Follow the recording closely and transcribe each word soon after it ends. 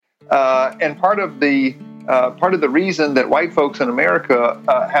And part of the reason that white folks in America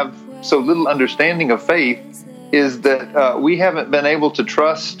have so little understanding of faith is that we haven't been able to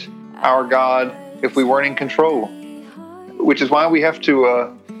trust our God if we weren't in control, which is why we have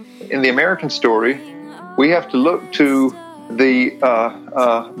to, in the American story, we have to look to the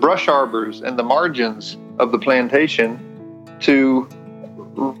brush arbors and the margins of the plantation to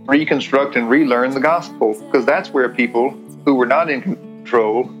reconstruct and relearn the gospel, because that's where people who were not in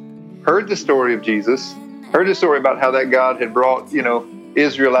control heard the story of Jesus, heard the story about how that God had brought,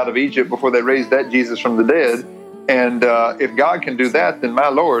 Israel out of Egypt before they raised that Jesus from the dead. And if God can do that, then my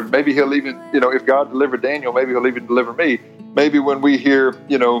Lord, maybe he'll even, if God delivered Daniel, maybe he'll even deliver me. Maybe when we hear,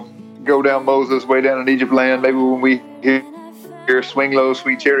 go down Moses way down in Egypt land, maybe when we hear swing low,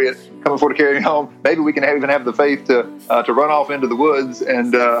 sweet chariot, coming for to carry me home, maybe we can even have the faith to run off into the woods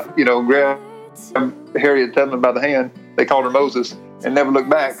and, grab Harriet Tubman by the hand. They called her Moses, and never look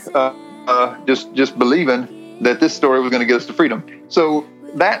back, just believing that this story was going to get us to freedom. So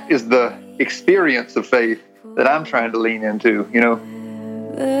that is the experience of faith that I'm trying to lean into,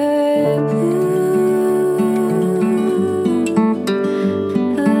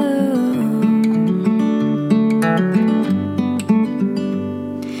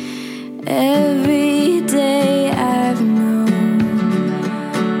 Every day I've known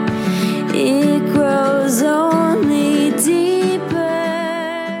it grows only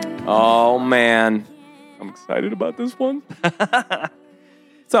deeper. Oh, man. I'm excited about this one.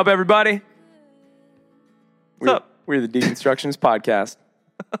 What's up, everybody? What's up? We're the Deconstructionist Podcast.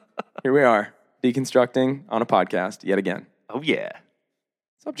 Here we are, deconstructing on a podcast yet again. Oh, yeah.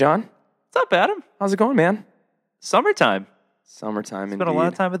 What's up, John? What's up, Adam? How's it going, man? Summertime. Summertime, Spent a lot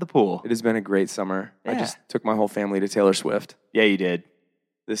of time at the pool. It has been a great summer. Yeah. I just took my whole family to Taylor Swift. Yeah, you did.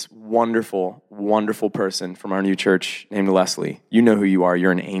 This wonderful, wonderful person from our new church named Leslie. You know who you are.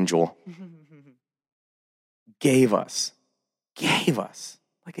 You're an angel. Gave us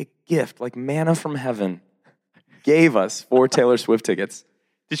like a gift, like manna from heaven. Gave us 4 Taylor Swift tickets.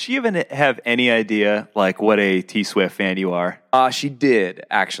 Did she even have any idea, like, what a T-Swift fan you are? She did,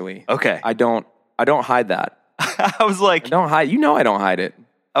 actually. Okay. I don't hide that. I was like... I don't hide it.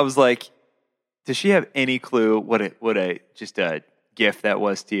 I was like, does she have any clue what a gift that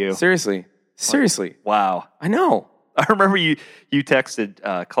was to you? Seriously. Wow. I know. I remember you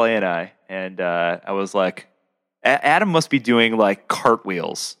texted Clay and I, and I was like, Adam must be doing, like,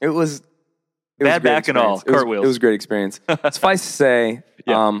 cartwheels. It was bad back and all, cartwheels. It was a great experience. Suffice to say,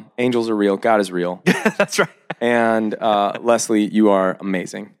 Yeah. Angels are real. God is real. That's right. And Leslie, you are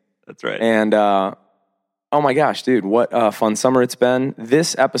amazing. That's right. And oh my gosh, dude, what a fun summer it's been.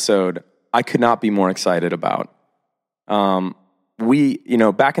 This episode, I could not be more excited about. We,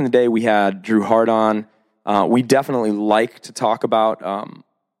 back in the day, we had Drew Hart on. We definitely like to talk about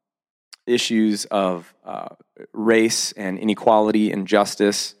issues of race and inequality and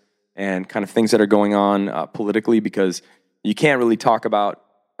justice and kind of things that are going on politically, because you can't really talk about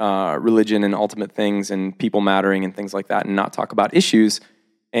religion and ultimate things and people mattering and things like that and not talk about issues.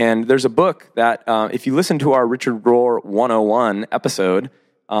 And there's a book that, if you listen to our Richard Rohr 101 episode,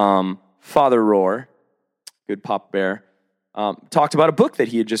 Father Rohr, good Papa Bear, talked about a book that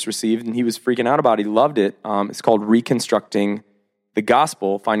he had just received and he was freaking out about. He loved it. It's called Reconstructing the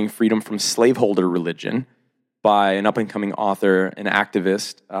Gospel, Finding Freedom from Slaveholder Religion, by an up-and-coming author and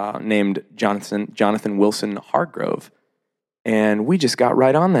activist named Jonathan Wilson-Hartgrove. And we just got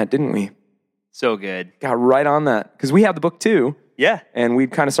right on that, didn't we? So good. Got right on that. Because we have the book too. Yeah. And we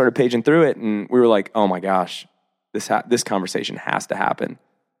kind of started paging through it, and we were like, oh my gosh, this conversation has to happen.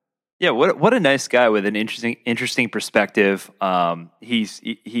 Yeah, what a nice guy with an interesting perspective.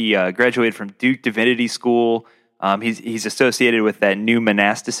 He graduated from Duke Divinity School. He's associated with that new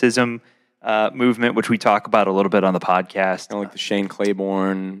monasticism movement, which we talk about a little bit on the podcast. Kind of like the Shane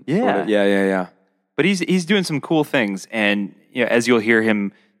Claiborne. Yeah. Sort of. Yeah. But he's doing some cool things, and as you'll hear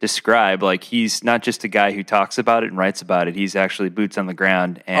him describe, like, he's not just a guy who talks about it and writes about it. He's actually boots on the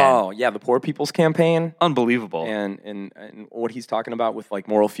ground. And the Poor People's Campaign, unbelievable, and what he's talking about with, like,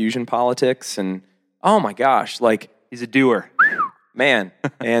 moral fusion politics, and oh my gosh, like, he's a doer, man.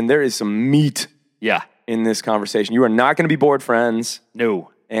 And there is some meat, in this conversation. You are not going to be bored, friends.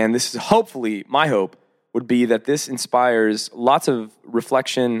 No. And this is hopefully, my hope would be that this inspires lots of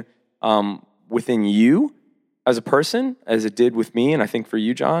reflection within you as a person, as it did with me, and I think for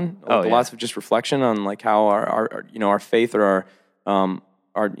you, John. Lots of just reflection on, like, how our faith or our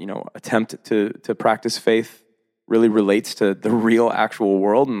attempt to practice faith really relates to the real actual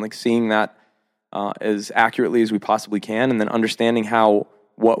world, and, like, seeing that as accurately as we possibly can, and then understanding how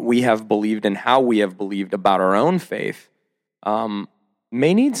what we have believed and how we have believed about our own faith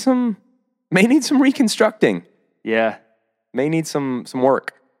may need some reconstructing. Yeah. May need some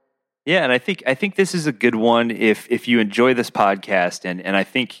work. Yeah, and I think this is a good one if you enjoy this podcast, and I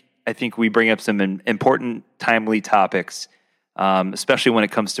think we bring up some important, timely topics, especially when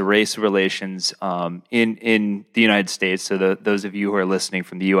it comes to race relations in the United States. So those of you who are listening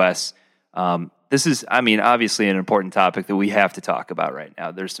from the U.S., this is, obviously an important topic that we have to talk about right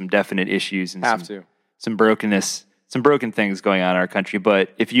now. There's some definite issues and some brokenness, some broken things going on in our country. But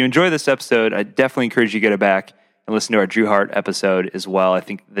if you enjoy this episode, I definitely encourage you to get it back and listen to our Drew Hart episode as well. I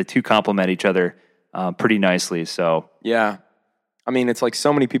think the two complement each other pretty nicely. So yeah, it's like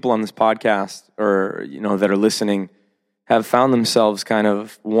so many people on this podcast, or that are listening, have found themselves kind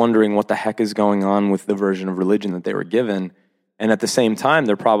of wondering what the heck is going on with the version of religion that they were given, and at the same time,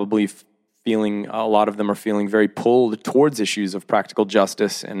 they're probably feeling, a lot of them are feeling very pulled towards issues of practical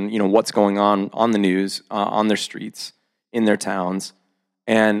justice and what's going on the news, on their streets, in their towns.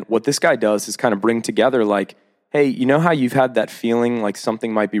 And what this guy does is kind of bring together, like, hey, you know how you've had that feeling like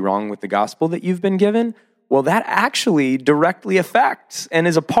something might be wrong with the gospel that you've been given? Well, that actually directly affects and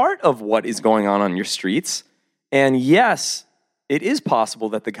is a part of what is going on your streets. And yes, it is possible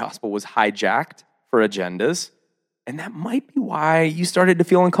that the gospel was hijacked for agendas, and that might be why you started to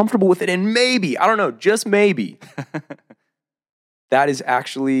feel uncomfortable with it. And maybe, I don't know, just maybe, that is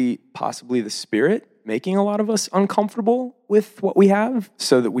actually possibly the Spirit making a lot of us uncomfortable with what we have,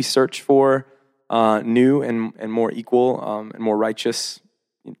 so that we search for new and more equal and more righteous,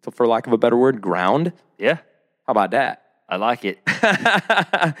 for lack of a better word, ground. Yeah. How about that? I like it.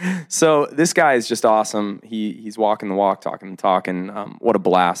 So this guy is just awesome. He's walking the walk, talking the talk, and what a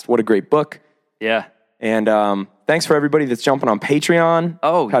blast. What a great book. Yeah. And thanks for everybody that's jumping on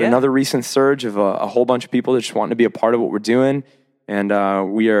Patreon. Had another recent surge of a whole bunch of people that just wanting to be a part of what we're doing. And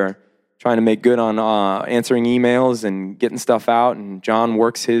we are trying to make good on answering emails and getting stuff out. And John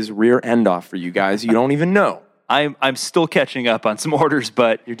works his rear end off for you guys. You don't even know. I'm still catching up on some orders,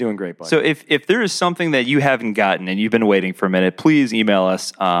 but you're doing great, buddy. So if there is something that you haven't gotten and you've been waiting for a minute, please email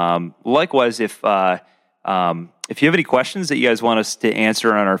us. Likewise, if you have any questions that you guys want us to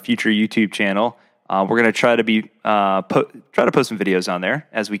answer on our future YouTube channel, we're going to try to post some videos on there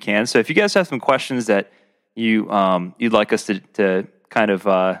as we can. So if you guys have some questions that you'd like us to kind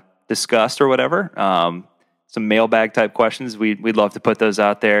of discuss or whatever, some mailbag type questions, we'd love to put those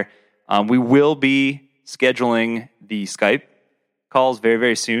out there. We will be scheduling the Skype calls very,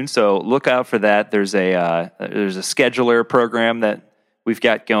 very soon, so look out for that. There's a scheduler program that we've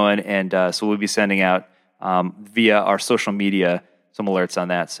got going, and so we'll be sending out via our social media some alerts on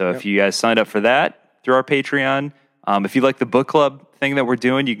that. So if you guys signed up for that through our Patreon, if you like the book club thing that we're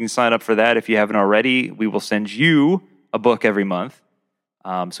doing, you can sign up for that. If you haven't already, we will send you a book every month.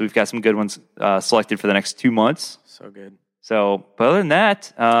 So we've got some good ones selected for the next 2 months. So good. So, but other than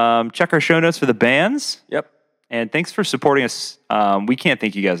that, check our show notes for the bands. Yep. And thanks for supporting us. We can't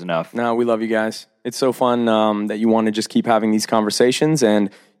thank you guys enough. No, we love you guys. It's so fun that you want to just keep having these conversations, and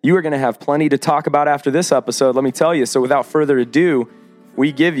you are going to have plenty to talk about after this episode, let me tell you. So without further ado,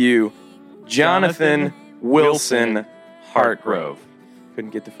 we give you Jonathan Wilson-Hartgrove. Couldn't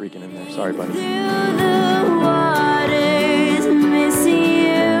get the freaking in there. Sorry, buddy. Through the waters, missing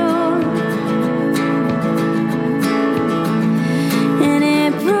you, and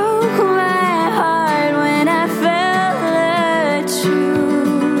it broke my heart when I felt the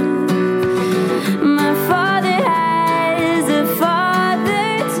truth. My father has a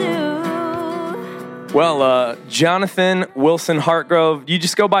father too. Well, Jonathan Wilson-Hartgrove. You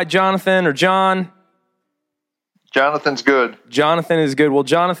just go by Jonathan or John? Jonathan's good. Jonathan is good. Well,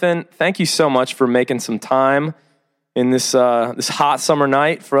 Jonathan, thank you so much for making some time in this hot summer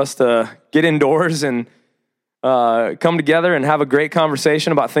night for us to get indoors and come together and have a great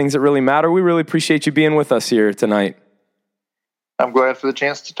conversation about things that really matter. We really appreciate you being with us here tonight. I'm glad for the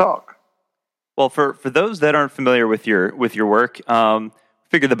chance to talk. Well, for those that aren't familiar with your work,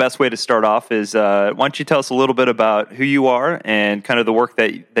 figure the best way to start off is why don't you tell us a little bit about who you are and kind of the work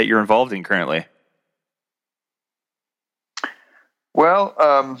that you're involved in currently. Well,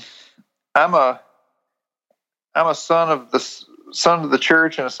 I'm a son of the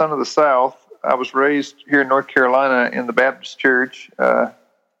church and a son of the South. I was raised here in North Carolina in the Baptist church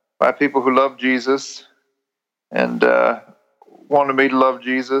by people who loved Jesus and wanted me to love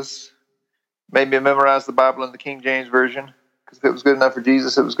Jesus. Made me memorize the Bible in the King James Version because if it was good enough for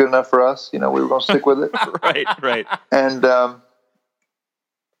Jesus, it was good enough for us. We were going to stick with it. Right. And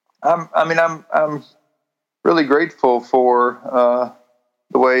I'm really grateful for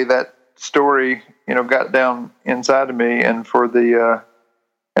the way that story, got down inside of me, and for the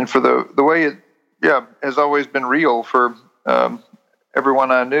way it, has always been real for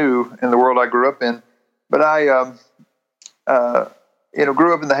everyone I knew in the world I grew up in. But I,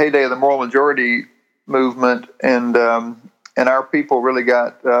 grew up in the heyday of the moral majority movement, and our people really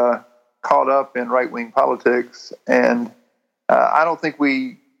got caught up in right-wing politics. And I don't think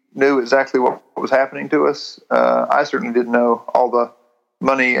we knew exactly what was happening to us. I certainly didn't know all the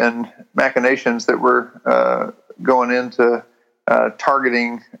money and machinations that were going into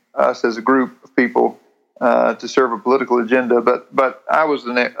targeting us as a group of people to serve a political agenda. But I was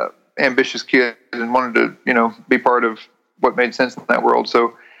an ambitious kid and wanted to, be part of what made sense in that world.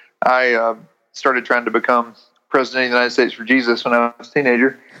 So I started trying to become president of the United States for Jesus when I was a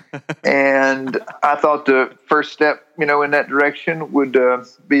teenager. And I thought the first step, in that direction would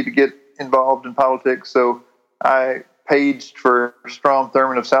be to get involved in politics. So I paged for Strom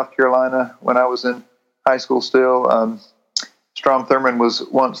Thurmond of South Carolina when I was in high school still. Strom Thurmond was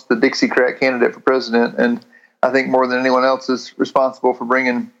once the Dixiecrat candidate for president, and I think more than anyone else is responsible for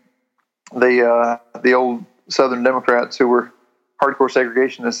bringing the old Southern Democrats who were hardcore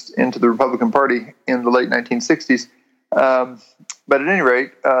segregationists into the Republican Party in the late 1960s. But at any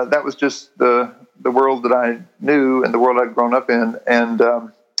rate, that was just the world that I knew and the world I'd grown up in.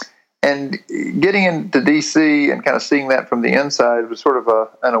 And getting into D.C. and kind of seeing that from the inside was sort of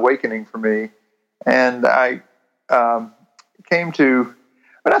an awakening for me. And I came to,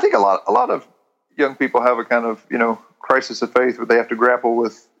 but I think a lot of young people have a kind of, crisis of faith where they have to grapple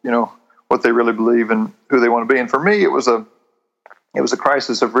with, what they really believe and who they want to be. And for me, it was a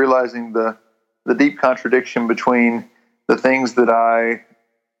crisis of realizing the deep contradiction between the things that I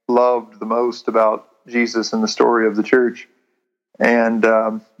loved the most about Jesus and the story of the church, and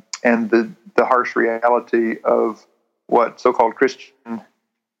the harsh reality of what so-called Christian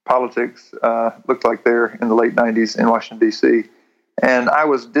politics looked like there in the late 90s in Washington, D.C. And I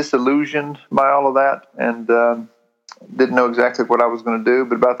was disillusioned by all of that and didn't know exactly what I was going to do.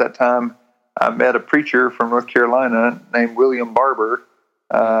 But about that time, I met a preacher from North Carolina named William Barber,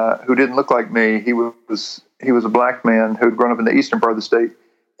 who didn't look like me. He was a black man who had grown up in the eastern part of the state.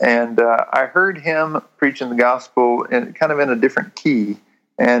 And I heard him preaching the gospel in kind of in a different key.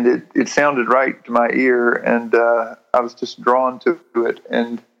 And it sounded right to my ear, and I was just drawn to it.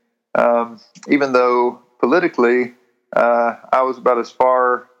 And even though politically I was about as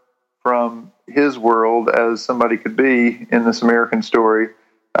far from his world as somebody could be in this American story,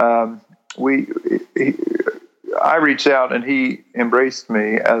 I reached out and he embraced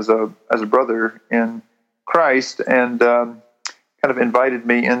me as a brother in Christ, and kind of invited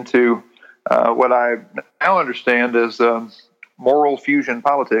me into what I now understand as moral fusion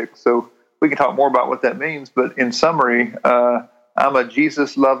politics. So we can talk more about what that means, but in summary, I'm a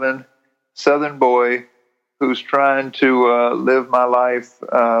Jesus-loving Southern boy who's trying to live my life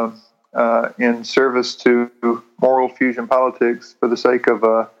in service to moral fusion politics for the sake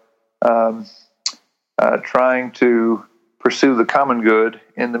of trying to pursue the common good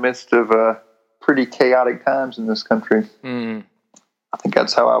in the midst of pretty chaotic times in this country. I think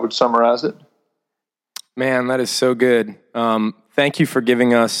that's how I would summarize it. Man, that is so good. Thank you for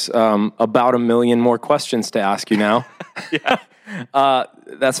giving us about 1 million more questions to ask you now. Yeah.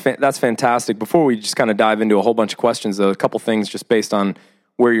 That's fantastic. Before we just kind of dive into a whole bunch of questions, though, a couple things just based on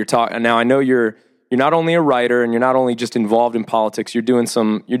where you're talking. Now, I know you're not only a writer and you're not only just involved in politics. You're doing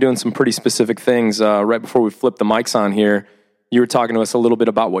some pretty specific things. Right before we flipped the mics on here, you were talking to us a little bit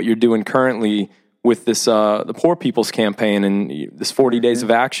about what you're doing currently with this the Poor People's Campaign and this 40 days of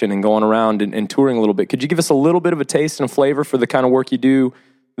action and going around and touring a little bit. Could you give us a little bit of a taste and a flavor for the kind of work you do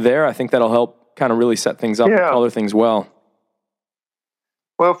there? I think that'll help kind of really set things up and color things well.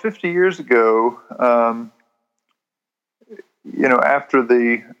 Well, 50 years ago, after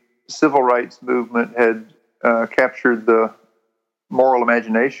the civil rights movement had captured the moral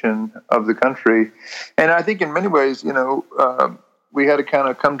imagination of the country, and I think in many ways, we had a kind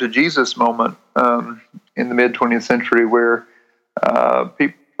of come to Jesus moment in the mid 20th century, where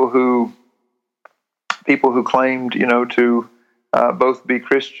people who claimed, to both be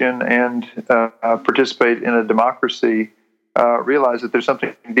Christian and participate in a democracy realized that there's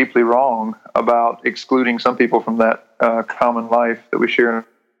something deeply wrong about excluding some people from that common life that we share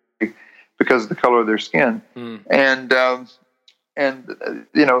because of the color of their skin.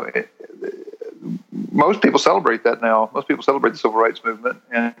 Most people celebrate that now. Most people celebrate the civil rights movement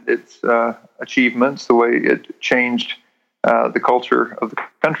and its achievements, the way it changed the culture of the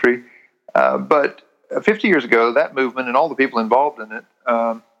country. But 50 years ago, that movement and all the people involved in it,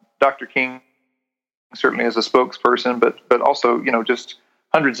 Dr. King certainly as a spokesperson, but also, just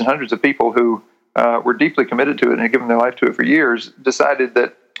hundreds and hundreds of people who were deeply committed to it and had given their life to it for years, decided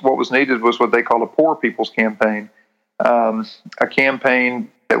that what was needed was what they call a poor people's campaign. a campaign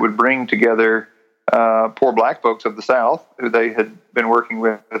that would bring together poor black folks of the South, who they had been working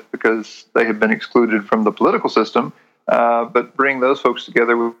with because they had been excluded from the political system, but bring those folks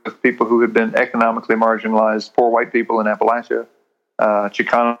together with people who had been economically marginalized, poor white people in Appalachia,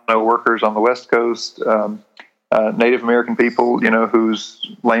 Chicano workers on the West Coast, Native American people,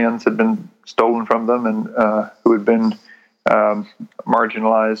 whose lands had been stolen from them and who had been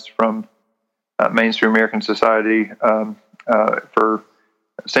marginalized from mainstream American society for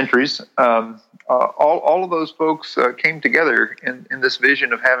centuries. All of those folks came together in this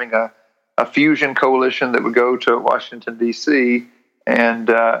vision of having a fusion coalition that would go to Washington, D.C. and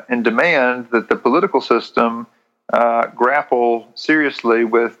demand that the political system grapple seriously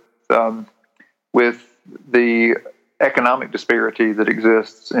with the economic disparity that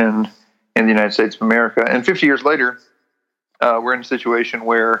exists in the United States of America. And 50 years later, we're in a situation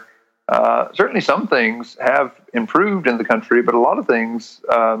where certainly some things have improved in the country, but a lot of things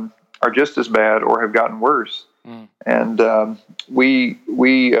are just as bad or have gotten worse. And we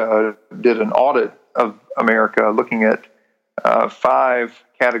did an audit of America looking at 5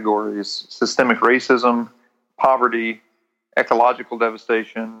 categories: systemic racism, poverty, ecological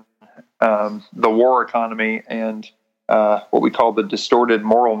devastation, the war economy, and what we call the distorted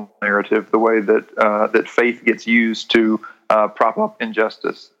moral narrative, the way that faith gets used to prop up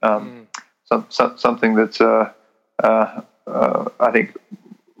injustice. Something that's I think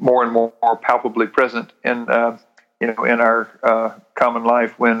more and more palpably present in our common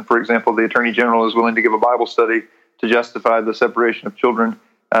life when, for example, the Attorney General is willing to give a Bible study to justify the separation of children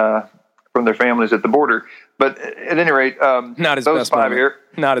from their families at the border. But at any rate, not his best moment.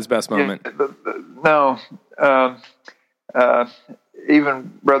 Not his best moment. No.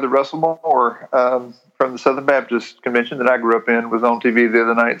 Even Brother Russell Moore from the Southern Baptist Convention that I grew up in was on TV the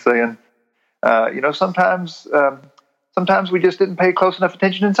other night saying, sometimes we just didn't pay close enough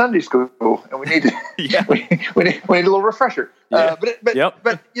attention in Sunday school, and we need to, we need a little refresher. Yeah.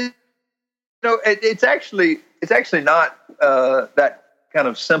 But it's actually not that kind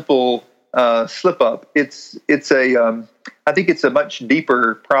of simple slip up. It's I think it's a much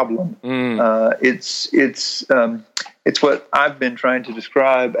deeper problem. It's what I've been trying to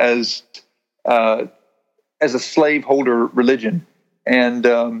describe as a slaveholder religion, and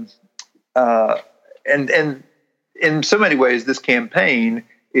in so many ways, this campaign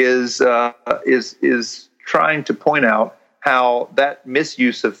is trying to point out how that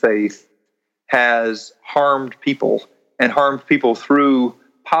misuse of faith has harmed people, and harmed people through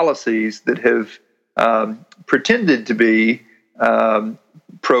policies that have pretended to be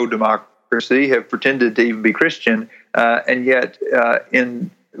pro-democracy, have pretended to even be Christian, and yet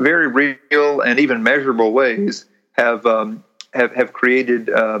in very real and even measurable ways have created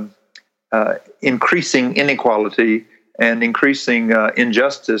increasing inequality and increasing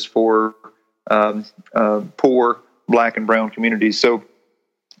injustice for poor Black and brown communities. So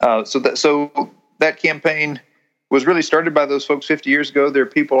that campaign was really started by those folks 50 years ago. There are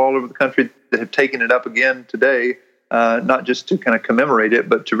people all over the country that have taken it up again today, not just to kind of commemorate it,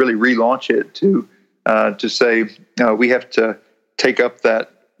 but to really relaunch it, to say we have to take up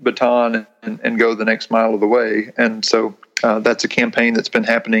that baton and go the next mile of the way. And so that's a campaign that's been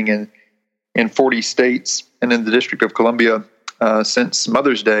happening in 40 states and in the District of Columbia since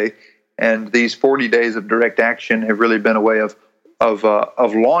Mother's Day. And these 40 days of direct action have really been a way of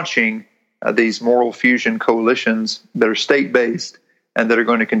launching these moral fusion coalitions that are state-based and that are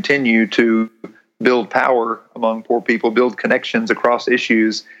going to continue to build power among poor people, build connections across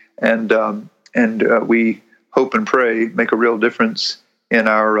issues, and we hope and pray make a real difference in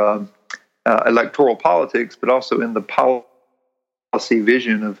our electoral politics, but also in the policy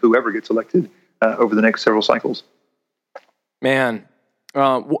vision of whoever gets elected over the next several cycles. Man,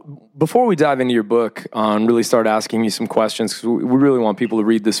 before we dive into your book and really start asking you some questions, because we really want people to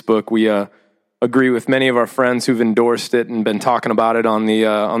read this book, we agree with many of our friends who've endorsed it and been talking about it on the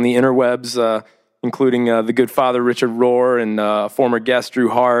interwebs, including the good Father Richard Rohr and former guest Drew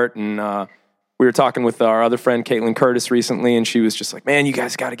Hart. And we were talking with our other friend Caitlin Curtis recently, and she was just like, "Man, you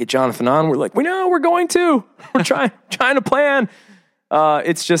guys got to get Jonathan on." We're like, "We know, we're going to. We're trying to plan."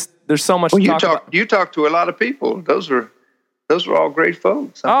 It's just there's so much. Well, to talk about. You talk to a lot of people. Those were all great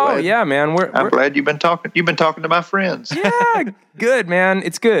folks. Yeah, man. I'm glad you've been talking. You've been talking to my friends. Yeah, good, man.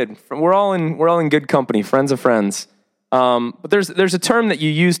 It's good. We're all in good company, friends of friends. But there's a term that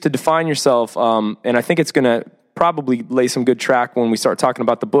you use to define yourself, and I think it's going to probably lay some good track when we start talking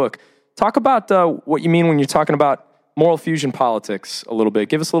about the book. Talk about what you mean when you're talking about moral fusion politics a little bit.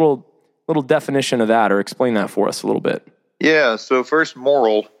 Give us a little definition of that, or explain that for us a little bit. Yeah. So first,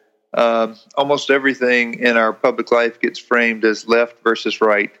 moral. almost everything in our public life gets framed as left versus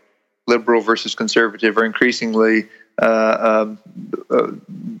right, liberal versus conservative, or increasingly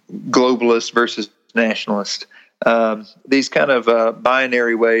globalist versus nationalist. These kind of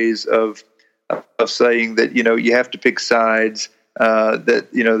binary ways of saying that you have to pick sides. That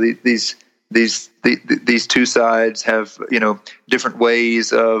these two sides have different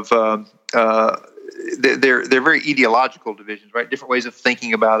ways of they're very ideological divisions, right? Different ways of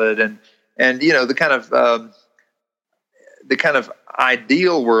thinking about it, and the kind of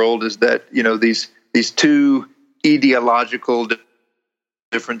ideal world is that these two ideological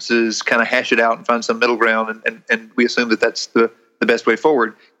differences kind of hash it out and find some middle ground, and we assume that that's the best way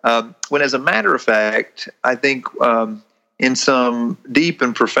forward. When, as a matter of fact, I think in some deep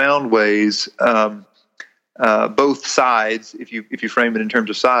and profound ways, both sides, if you frame it in terms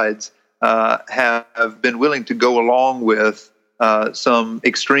of sides, have been willing to go along with some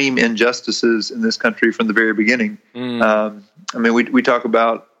extreme injustices in this country from the very beginning. We talk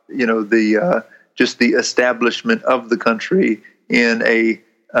about just the establishment of the country in a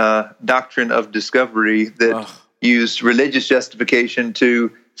doctrine of discovery that used religious justification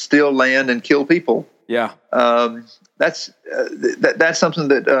to steal land and kill people. Yeah, that's something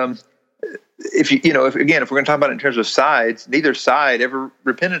that if we're going to talk about it in terms of sides, neither side ever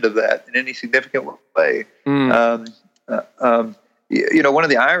repented of that in any significant way. One of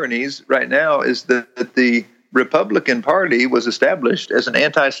the ironies right now is that the Republican Party was established as an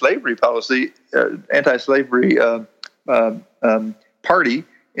anti-slavery party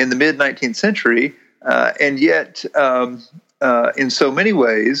in the mid-19th century, and yet in so many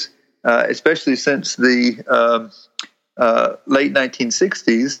ways, especially since the late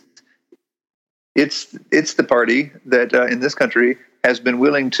 1960s, it's the party that in this country has been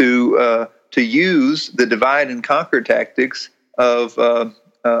willing to use the divide and conquer tactics of the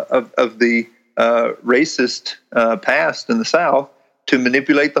racist past in the South to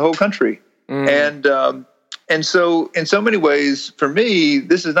manipulate the whole country. And so in so many ways, for me,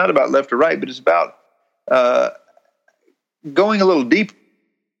 this is not about left or right, but it's about going a little deeper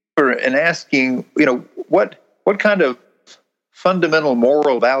and asking, what kind of fundamental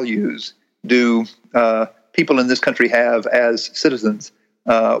moral values do people in this country have as citizens?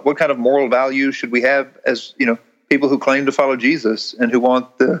 What kind of moral values should we have as people who claim to follow Jesus and who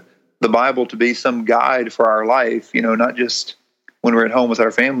want the Bible to be some guide for our life? Not just when we're at home with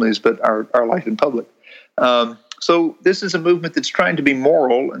our families, but our life in public. So this is a movement that's trying to be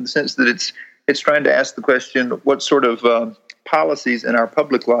moral in the sense that it's trying to ask the question: what sort of policies in our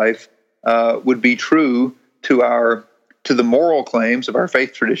public life would be true to the moral claims of our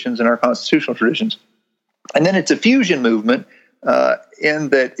faith traditions and our constitutional traditions? And then it's a fusion movement in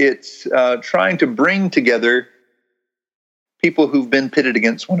that it's trying to bring together people who've been pitted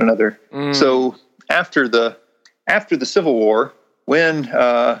against one another. So after the Civil War, when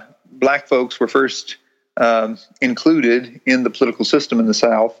black folks were first included in the political system in the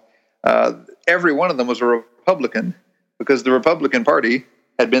South, every one of them was a Republican, because the Republican Party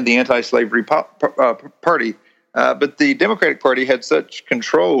had been the anti-slavery party. But the Democratic Party had such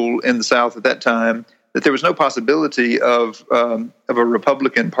control in the South at that time that there was no possibility of a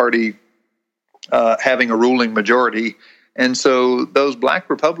Republican Party having a ruling majority. And so those black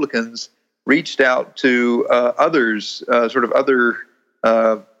Republicans reached out to others, other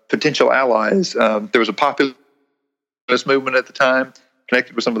potential allies. There was a populist movement at the time,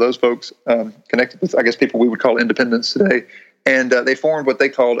 connected with some of those folks, connected with, I guess, people we would call independents today. And they formed what they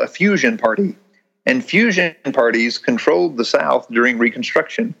called a fusion party. And fusion parties controlled the South during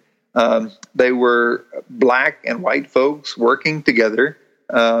Reconstruction. They were black and white folks working together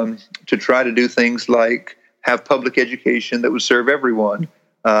to try to do things like have public education that would serve everyone,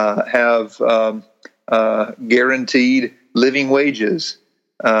 have guaranteed living wages.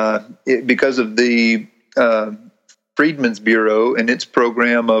 Because of the Freedmen's Bureau and its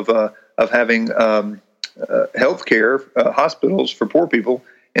program of having health care hospitals for poor people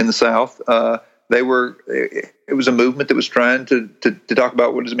in the South, it was a movement that was trying to talk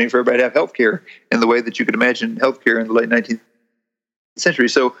about what does it mean for everybody to have health care in the way that you could imagine health care in the late 19th century.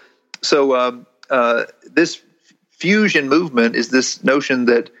 So this fusion movement is this notion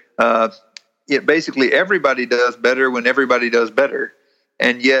that basically everybody does better when everybody does better.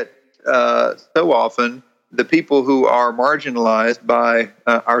 And yet so often the people who are marginalized by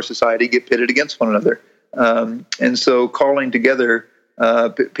our society get pitted against one another. And so calling together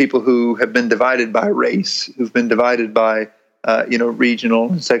people who have been divided by race, who've been divided by regional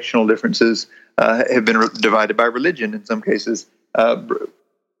and sectional differences, have been divided by religion in some cases,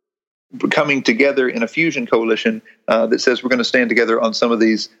 coming together in a fusion coalition that says we're going to stand together on some of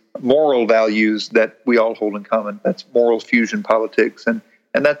these moral values that we all hold in common. That's moral fusion politics, and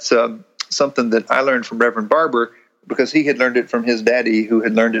that's something that I learned from Reverend Barber, because he had learned it from his daddy, who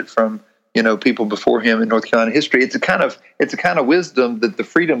had learned it from people before him in North Carolina history. It's a kind of wisdom that the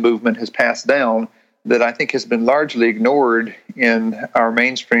freedom movement has passed down that I think has been largely ignored in our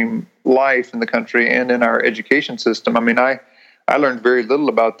mainstream life in the country and in our education system. I mean, I learned very little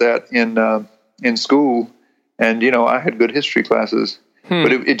about that in school, and I had good history classes,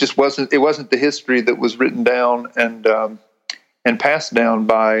 but it just wasn't the history that was written down and passed down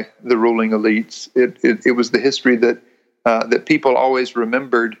by the ruling elites. It was the history that people always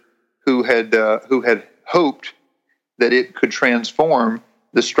remembered, who had hoped that it could transform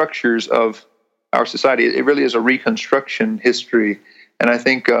the structures of our society. It really is a reconstruction history, and I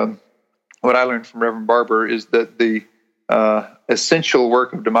think what I learned from Reverend Barber is that the essential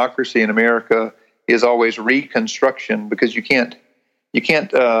work of democracy in America is always reconstruction, because you can't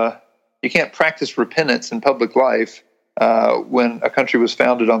practice repentance in public life when a country was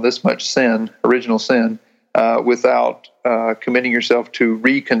founded on this much sin, original sin, without committing yourself to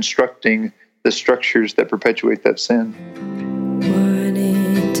reconstructing the structures that perpetuate that sin.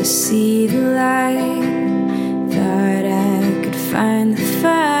 Wanted to see the light, thought I could find the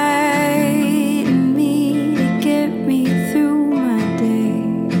fight in me to get me through my day.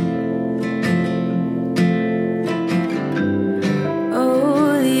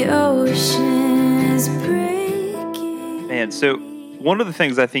 Oh, the ocean is breaking. Man, so one of the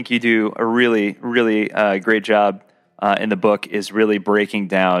things I think you do a really, really great job in the book is really breaking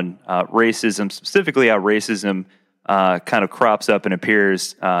down racism, specifically how racism kind of crops up and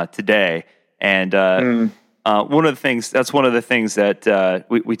appears today. And one of the things that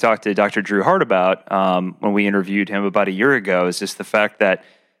we talked to Dr. Drew Hart about when we interviewed him about a year ago, is just the fact that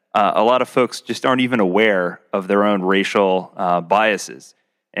a lot of folks just aren't even aware of their own racial biases.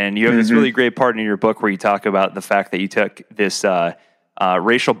 And you have this really great part in your book where you talk about the fact that you took this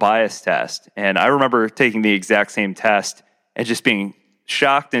racial bias test. And I remember taking the exact same test and just being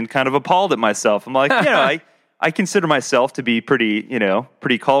shocked and kind of appalled at myself. I'm like, I consider myself to be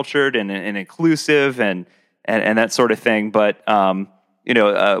pretty cultured and inclusive and that sort of thing. But one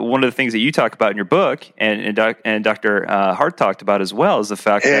of the things that you talk about in your book and Dr. Hart talked about as well is the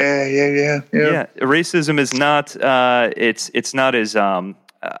fact that racism is not it's not as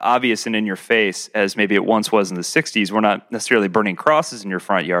obvious and in your face as maybe it once was in the 60s. We're not necessarily burning crosses in your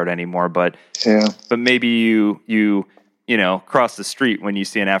front yard anymore, but maybe you cross the street when you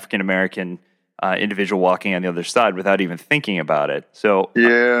see an African American individual walking on the other side without even thinking about it. So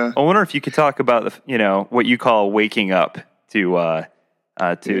I wonder if you could talk about what you call waking up to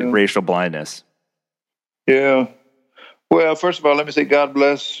racial blindness. Yeah. Well, first of all, let me say God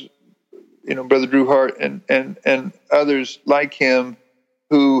bless Brother Drew Hart and others like him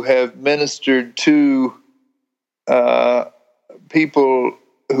who have ministered to people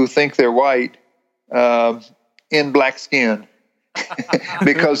who think they're white in black skin,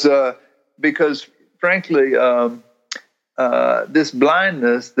 because frankly, this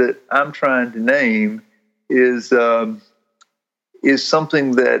blindness that I'm trying to name is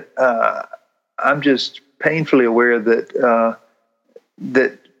something that I'm just painfully aware that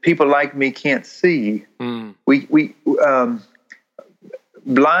people like me can't see. We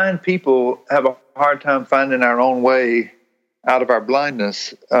blind people have a hard time finding our own way out of our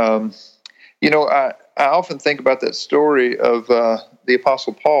blindness. I often think about that story of the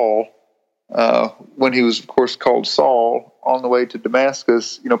Apostle Paul when he was, of course, called Saul on the way to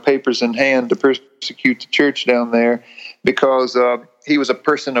Damascus, papers in hand to persecute the church down there, because he was a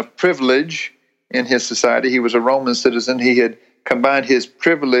person of privilege in his society. He was a Roman citizen. He had combined his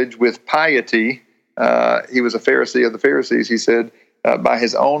privilege with piety. He was a Pharisee of the Pharisees, he said, by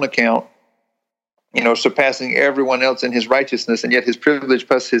his own account, surpassing everyone else in his righteousness, and yet his privilege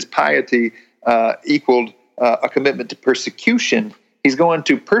plus his piety equaled a commitment to persecution. He's going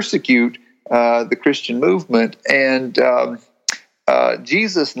to persecute the Christian movement, and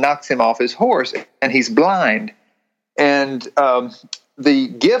Jesus knocks him off his horse, and he's blind. And the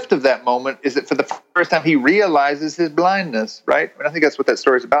gift of that moment is that for the first time he realizes his blindness, right? I think that's what that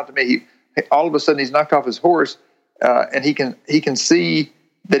story is about to me. All of a sudden he's knocked off his horse, and he can see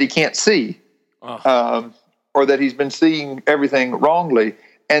that he can't see, or that he's been seeing everything wrongly.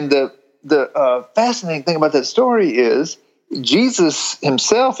 And the fascinating thing about that story is Jesus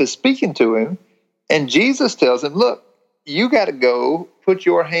himself is speaking to him, and Jesus tells him, look, you got to go put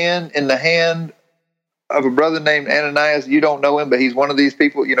your hand in the hand of a brother named Ananias. You don't know him, but he's one of these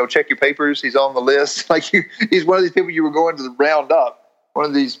people, check your papers. He's on the list. He's one of these people you were going to round up. one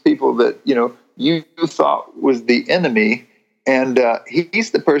of these people that, you thought was the enemy, and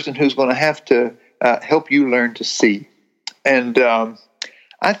he's the person who's going to have to help you learn to see. And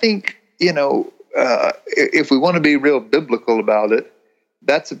I think, if we want to be real biblical about it,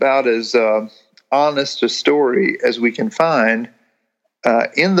 that's about as honest a story as we can find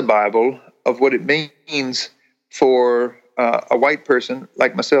in the Bible of what it means for a white person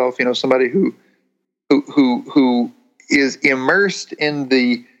like myself, somebody who is immersed in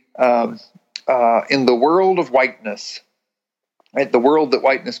the world of whiteness, right? The world that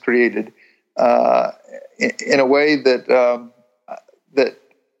whiteness created, in a way that that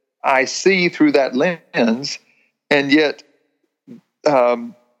I see through that lens, and yet,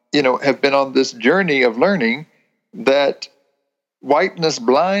 have been on this journey of learning that whiteness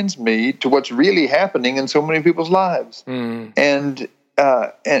blinds me to what's really happening in so many people's lives. And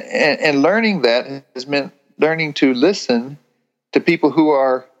learning that has meant learning to listen to people who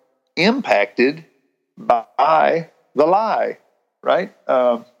are impacted by the lie, right?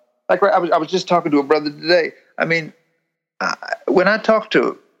 I was just talking to a brother today. I mean, when I talk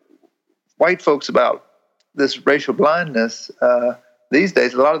to white folks about this racial blindness, these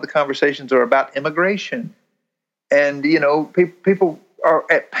days, a lot of the conversations are about immigration. And, people are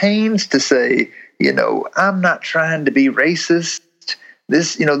at pains to say, I'm not trying to be racist.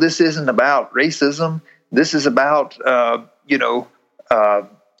 This isn't about racism. This is about,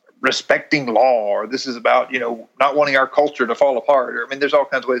 respecting law, or this is about, not wanting our culture to fall apart. Or, there's all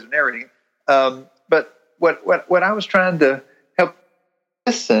kinds of ways of narrating it. But what I was trying to help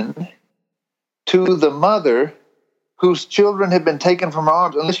listen to the mother whose children have been taken from her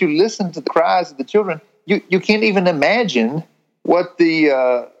arms. Unless you listen to the cries of the children, you can't even imagine what the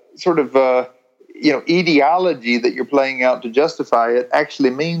ideology that you're playing out to justify it actually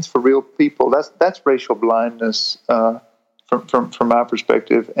means for real people. That's racial blindness from my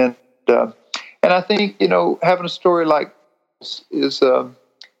perspective, and I think having a story like this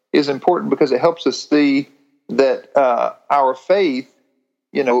is important because it helps us see that our faith,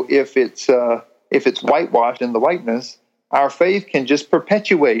 if it's whitewashed in the whiteness, our faith can just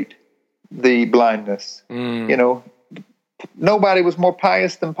perpetuate the blindness. Nobody was more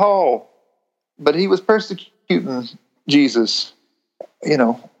pious than Paul, but he was persecuting Jesus.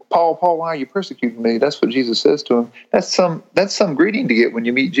 Paul, why are you persecuting me? That's what Jesus says to him. That's some greeting to get when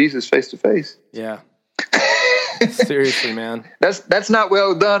you meet Jesus face to face. Yeah. Seriously, man. That's not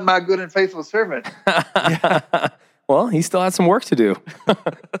well done, my good and faithful servant. Yeah. Well, he still had some work to do.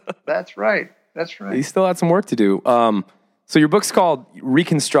 That's right. He still had some work to do. So your book's called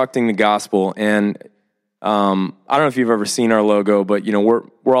Reconstructing the Gospel, and I don't know if you've ever seen our logo, but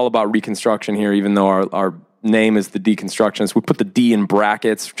we're all about reconstruction here, even though our name is the Deconstructionists. We put the D in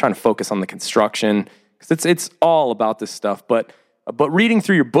brackets, trying to focus on the construction, because it's all about this stuff. But reading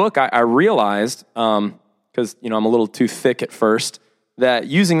through your book, I realized, because I'm a little too thick at first, that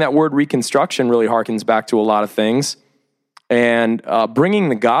using that word reconstruction really harkens back to a lot of things, and bringing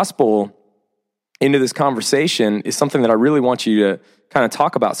the gospel into this conversation is something that I really want you to kind of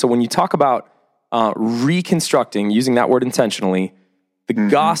talk about. So when you talk about reconstructing, using that word intentionally, the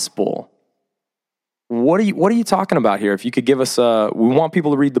gospel, what are you talking about here? If you could give us, we want people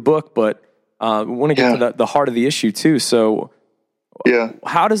to read the book, but we want to get to the heart of the issue too. So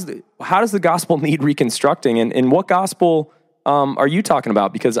how does the gospel need reconstructing, and what gospel are you talking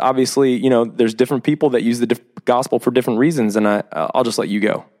about? Because obviously, there's different people that use the gospel for different reasons, and I'll just let you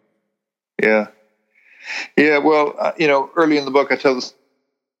go. Yeah. Well, early in the book, I tell the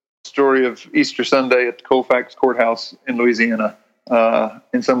story of Easter Sunday at the Colfax Courthouse in Louisiana.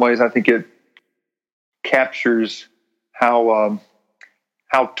 In some ways, I think it captures how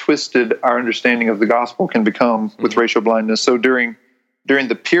twisted our understanding of the gospel can become with racial blindness. So during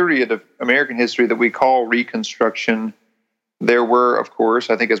the period of American history that we call Reconstruction, there were, of course,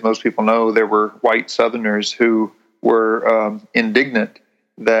 I think as most people know, there were white Southerners who were indignant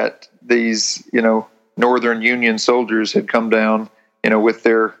that these, Northern Union soldiers had come down, with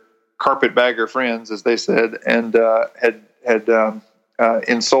their carpetbagger friends, as they said, and had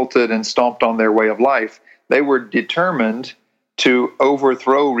insulted and stomped on their way of life. They were determined to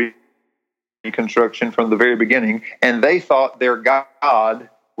overthrow Reconstruction from the very beginning, and they thought their God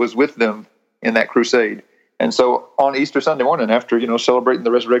was with them in that crusade. And so on Easter Sunday morning, after celebrating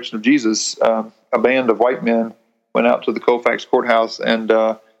the resurrection of Jesus, a band of white men went out to the Colfax Courthouse, and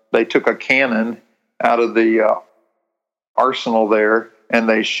they took a cannon out of the arsenal there, and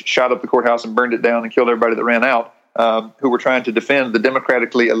they shot up the courthouse and burned it down and killed everybody that ran out, who were trying to defend the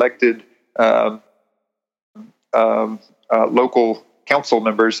democratically elected local council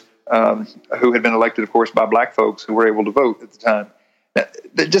members who had been elected, of course, by black folks who were able to vote at the time.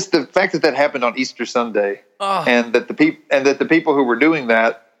 just the fact that happened on Easter Sunday, Oh. and that the people who were doing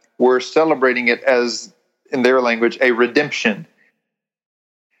that were celebrating it as, in their language, a redemption,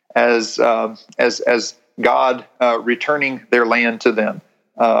 as God returning their land to them,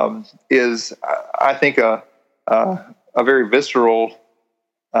 is, I think, a very visceral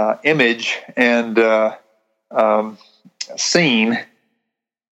image and scene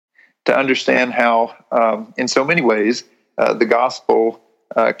to understand how, in so many ways, the gospel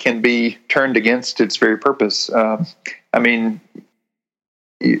can be turned against its very purpose. I mean,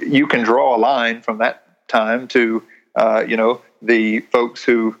 you can draw a line from that time to, the folks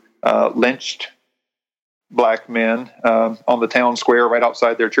who lynched black men on the town square right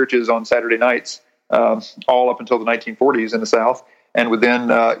outside their churches on Saturday nights, all up until the 1940s in the South, and would then,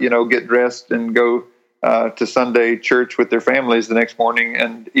 get dressed and go to Sunday church with their families the next morning,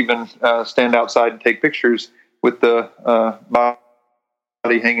 and even stand outside and take pictures with the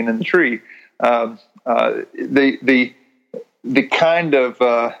body hanging in the tree. The kind of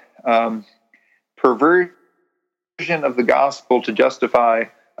perversion of the gospel to justify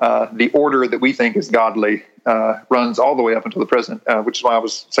the order that we think is godly runs all the way up until the present, which is why I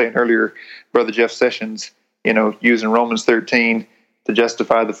was saying earlier, Brother Jeff Sessions, using Romans 13 to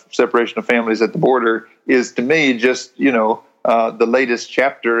justify the separation of families at the border is, to me, just, the latest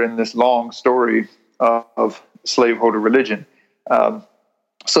chapter in this long story of slaveholder religion.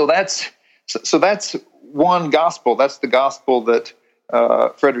 So that's one gospel. That's the gospel that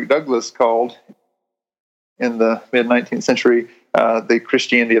Frederick Douglass called, in the mid-19th century, the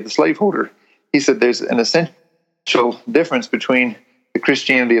Christianity of the slaveholder. He said there's an essential difference between the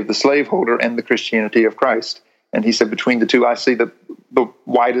Christianity of the slaveholder and the Christianity of Christ. And he said, between the two, I see the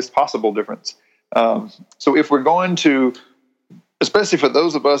widest possible difference. So if we're going to, especially for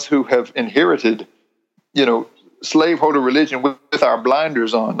those of us who have inherited, slaveholder religion with our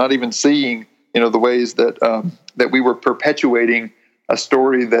blinders on, not even seeing, the ways that we were perpetuating a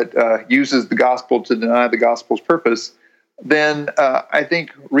story that uses the gospel to deny the gospel's purpose, then I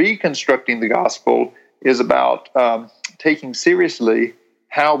think reconstructing the gospel is about taking seriously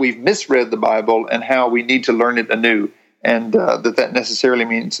how we've misread the Bible and how we need to learn it anew, and that necessarily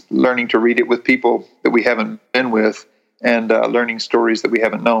means learning to read it with people that we haven't been with, and learning stories that we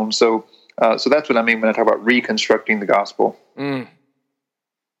haven't known. So that's what I mean when I talk about reconstructing the gospel. Mm.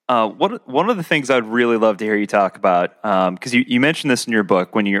 One of the things I'd really love to hear you talk about, because you mentioned this in your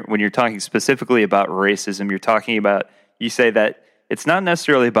book when you're talking specifically about racism, you say that it's not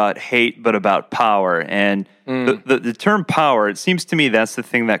necessarily about hate, but about power. And the term power, it seems to me that's the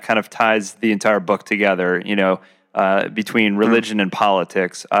thing that kind of ties the entire book together, between religion and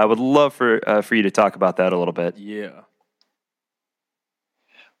politics. I would love for you to talk about that a little bit. Yeah.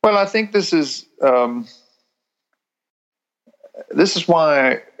 Well, I think this is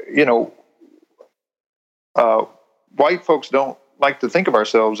why, white folks don't like to think of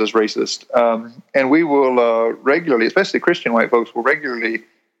ourselves as racist. And we will regularly, especially Christian white folks, will regularly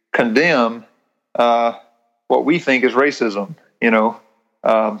condemn what we think is racism.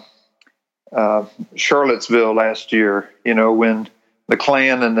 Charlottesville last year, when the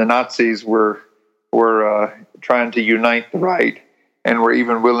Klan and the Nazis were trying to unite the right, and were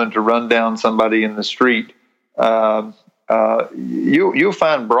even willing to run down somebody in the street. You'll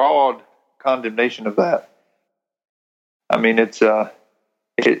find broad condemnation of that. I mean, it's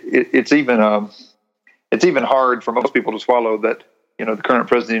even hard for most people to swallow that the current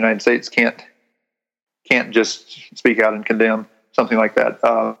president of the United States can't just speak out and condemn something like that.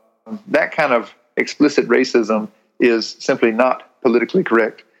 That kind of explicit racism is simply not politically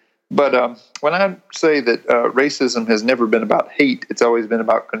correct. But when I say that racism has never been about hate, it's always been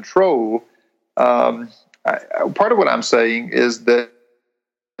about control. Part of what I'm saying is that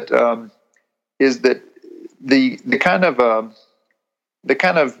the kind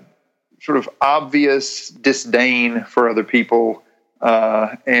of sort of obvious disdain for other people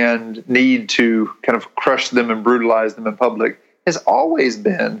and need to kind of crush them and brutalize them in public has always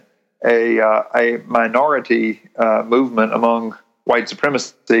been a minority movement among white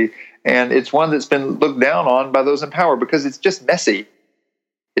supremacy, and it's one that's been looked down on by those in power because it's just messy.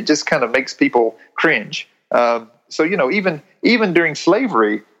 It just kind of makes people cringe. So even during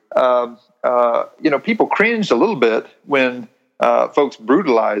slavery, people cringed a little bit when folks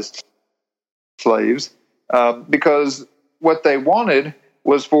brutalized slaves because what they wanted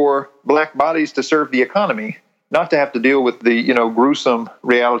was for black bodies to serve the economy, not to have to deal with the gruesome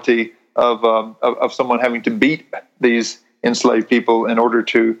reality of someone having to beat these enslaved people in order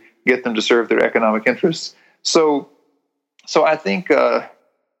to get them to serve their economic interests. So I think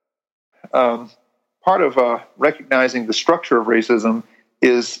recognizing the structure of racism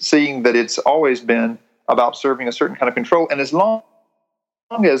is seeing that it's always been about serving a certain kind of control. And as long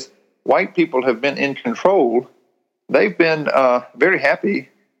as white people have been in control, they've been very happy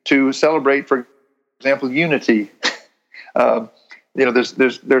to celebrate, for example, unity.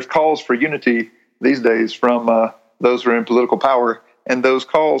 There's calls for unity these days from those who are in political power, and those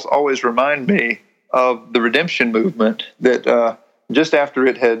calls always remind me of the redemption movement that just after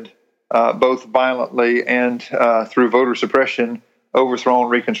it had both violently and through voter suppression overthrown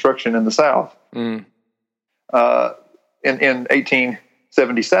Reconstruction in the South. In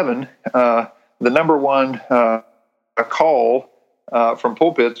 1877, the number one call from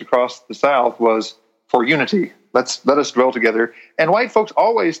pulpits across the South was for unity. Let us dwell together. And white folks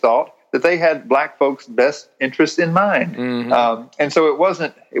always thought that they had black folks' best interests in mind. And so it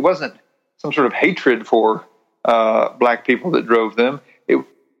wasn't some sort of hatred for black people that drove them. It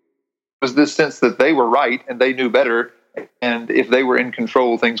was this sense that they were right and they knew better, and if they were in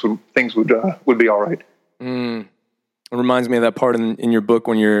control, things would be all right. It reminds me of that part in your book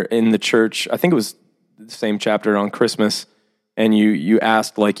when you're in the church. I think it was the same chapter on Christmas, and you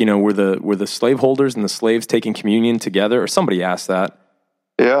asked, like, were the slaveholders and the slaves taking communion together, or somebody asked that.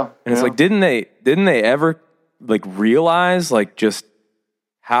 Yeah, and it's like, didn't they ever like realize like just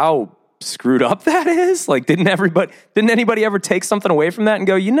how screwed up that is? Like, didn't anybody ever take something away from that and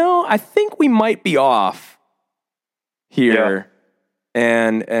go, I think we might be off here? Yeah.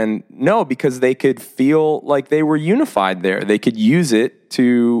 And no, because they could feel like they were unified there. They could use it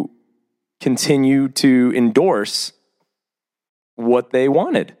to continue to endorse what they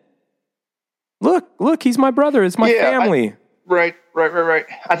wanted. Look, he's my brother. It's my family. Right.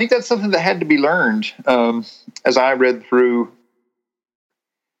 I think that's something that had to be learned as I read through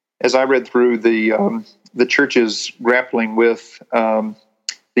the church's grappling with the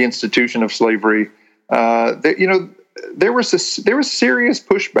institution of slavery. There was serious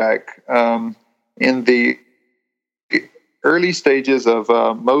pushback in the early stages of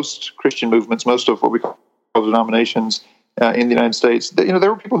most Christian movements, most of what we call denominations in the United States. There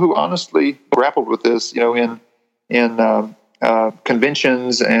were people who honestly grappled with this, in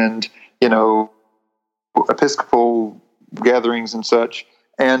conventions and Episcopal gatherings and such.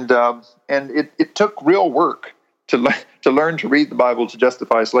 And it took real work to learn to read the Bible to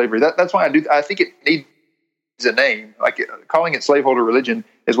justify slavery. That's why I think it needs a name. Like, calling it slaveholder religion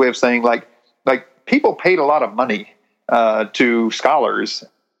is a way of saying like people paid a lot of money to scholars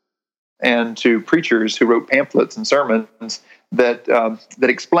and to preachers who wrote pamphlets and sermons that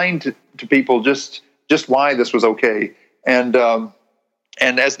explained to people just why this was okay. And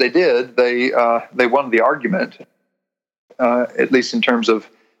as they did, they won the argument. At least in terms of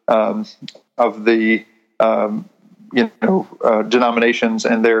the denominations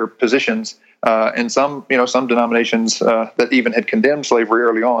and their positions, and some denominations that even had condemned slavery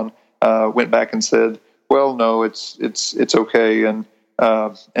early on went back and said, well, no, it's okay, and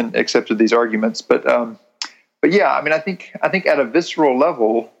accepted these arguments. But yeah, I mean, I think at a visceral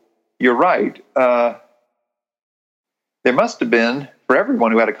level, you're right. There must have been, for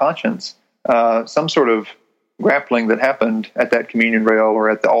everyone who had a conscience, some sort of grappling that happened at that communion rail or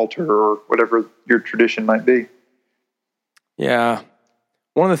at the altar or whatever your tradition might be. Yeah.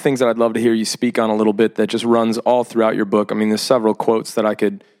 One of the things that I'd love to hear you speak on a little bit that just runs all throughout your book, I mean, there's several quotes that I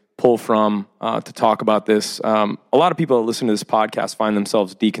could pull from to talk about this. A lot of people that listen to this podcast find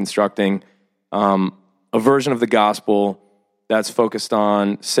themselves deconstructing a version of the gospel that's focused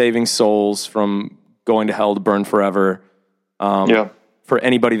on saving souls from going to hell to burn forever. For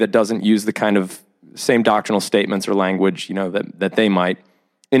anybody that doesn't use the kind of same doctrinal statements or language, that they might.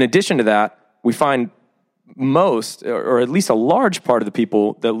 In addition to that, we find most, or at least a large part of the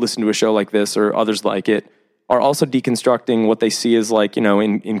people that listen to a show like this or others like it, are also deconstructing what they see as like,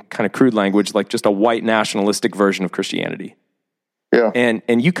 in kind of crude language, like just a white nationalistic version of Christianity. Yeah.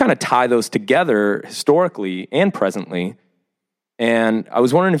 And you kind of tie those together historically and presently. And I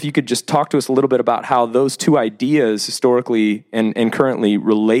was wondering if you could just talk to us a little bit about how those two ideas historically and currently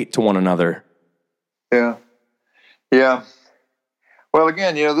relate to one another. Yeah. Well,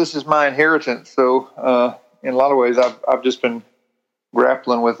 again, this is my inheritance. So in a lot of ways, I've just been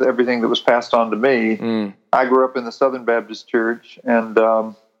grappling with everything that was passed on to me. I grew up in the Southern Baptist Church, and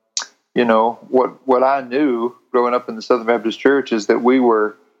what I knew growing up in the Southern Baptist Church is that we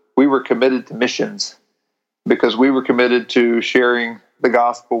were committed to missions, because we were committed to sharing the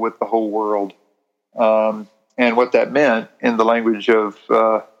gospel with the whole world. And what that meant, in the language of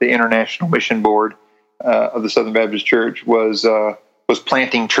the International Mission Board of the Southern Baptist Church, was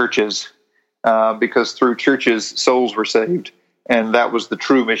planting churches, because through churches, souls were saved. and that was the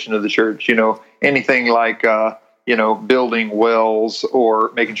true mission of the church. Anything like building wells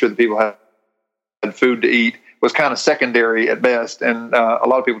or making sure that people had food to eat was kind of secondary at best, and a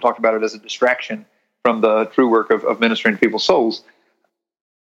lot of people talked about it as a distraction from the true work of ministering to people's souls.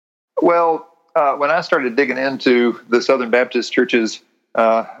 Well, when I started digging into the Southern Baptist Church's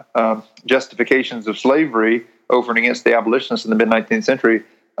justifications of slavery over and against the abolitionists in the mid-19th century,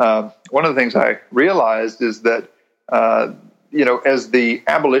 one of the things I realized is that, as the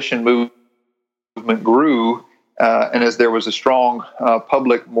abolition movement grew, and as there was a strong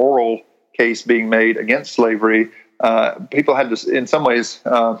public moral case being made against slavery, people had to, in some ways,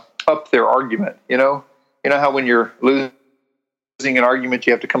 up their argument. You know how when you're losing an argument,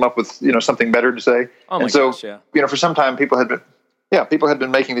 you have to come up with something better to say. Oh my gosh, yeah. For some time, people had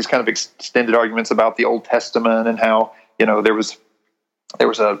been making these kind of extended arguments about the Old Testament and how there was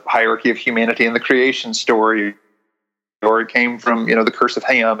a hierarchy of humanity in the creation story, or it came from the curse of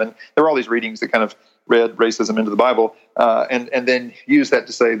Ham, and there were all these readings that kind of read racism into the Bible, and then used that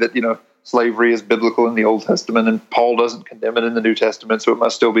to say that slavery is biblical in the Old Testament, and Paul doesn't condemn it in the New Testament, so it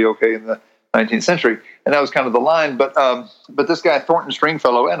must still be okay in the 19th century. And that was kind of the line. But this guy Thornton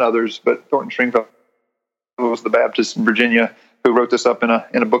Stringfellow and others, but Thornton Stringfellow was the Baptist in Virginia who wrote this up in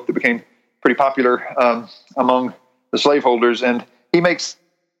a book that became pretty popular among the slaveholders, and he makes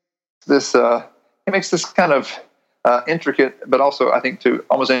this kind of intricate, but also I think to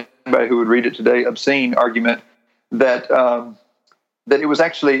almost anybody who would read it today, obscene argument that it was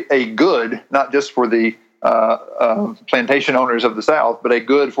actually a good, not just for the plantation owners of the South, but a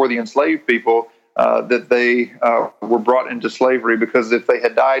good for the enslaved people that they were brought into slavery, because if they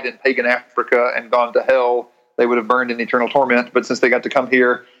had died in pagan Africa and gone to hell, they would have burned in eternal torment. But since they got to come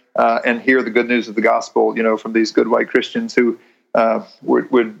here and hear the good news of the gospel, from these good white Christians who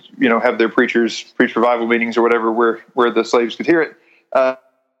would have their preachers preach revival meetings or whatever, where the slaves could hear it.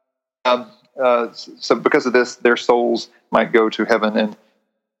 So because of this, their souls might go to heaven. And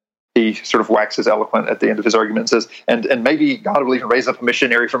he sort of waxes eloquent at the end of his argument and says, and maybe God will even raise up a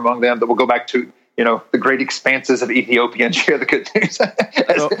missionary from among them that will go back to the great expanses of Ethiopia and share the good news.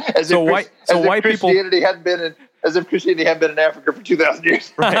 As if Christianity hadn't been in Africa for 2,000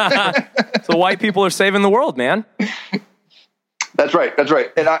 years. Right. So white people are saving the world, man. That's right.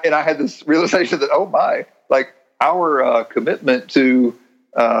 And I had this realization that, oh my, like our commitment to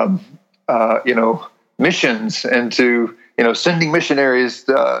missions and to sending missionaries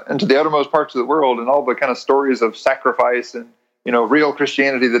into the uttermost parts of the world, and all the kind of stories of sacrifice and real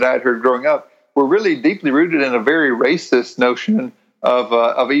Christianity that I had heard growing up were really deeply rooted in a very racist notion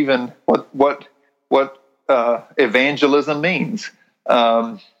of even what evangelism means.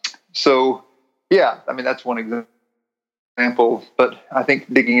 So yeah, I mean that's one example, but I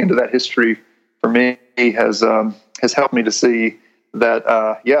think digging into that history for me has helped me to see that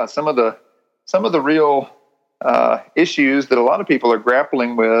some of the real issues that a lot of people are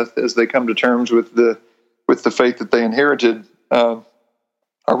grappling with as they come to terms with the faith that they inherited are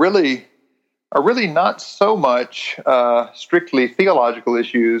really not so much strictly theological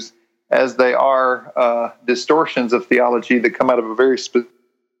issues as they are distortions of theology that come out of a very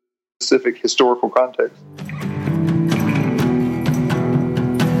specific historical context.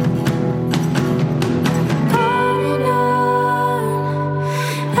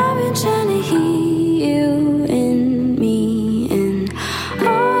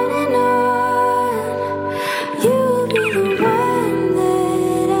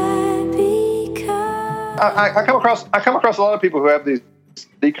 I come across a lot of people who have these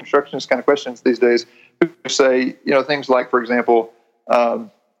deconstructionist kind of questions these days, who say, things like, for example,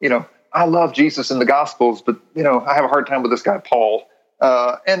 I love Jesus in the Gospels, but I have a hard time with this guy Paul.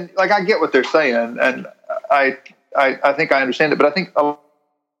 And like I get what they're saying, and I think I understand it, but I think a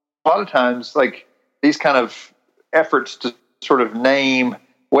lot of times, like these kind of efforts to sort of name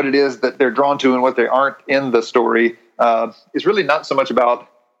what it is that they're drawn to and what they aren't in the story is really not so much about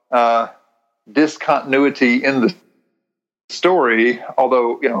discontinuity in the story,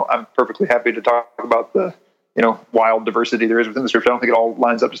 although I'm perfectly happy to talk about the wild diversity there is within the scripture. I don't think it all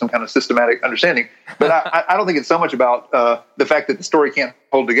lines up to some kind of systematic understanding, but I don't think it's so much about the fact that the story can't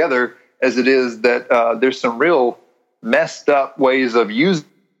hold together as it is that there's some real messed up ways of using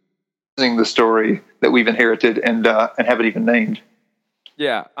the story that we've inherited and haven't even named.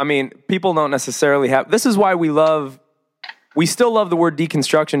 Yeah, I mean, people don't necessarily have. This is why we still love the word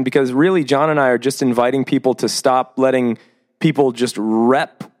deconstruction, because really John and I are just inviting people to stop letting people just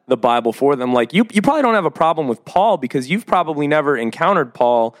rep the Bible for them. Like you probably don't have a problem with Paul because you've probably never encountered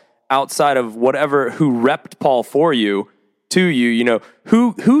Paul outside of who repped Paul for you. to you, you know,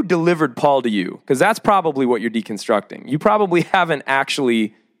 who delivered Paul to you? Because that's probably what you're deconstructing. You probably haven't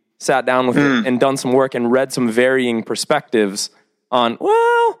actually sat down with it and done some work and read some varying perspectives on,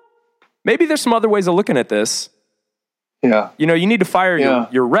 well, maybe there's some other ways of looking at this. Yeah. You know, you need to fire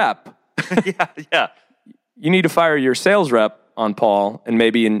your rep. Yeah. You need to fire your sales rep on Paul and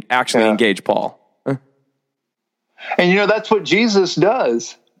maybe actually engage Paul. And, you know, that's what Jesus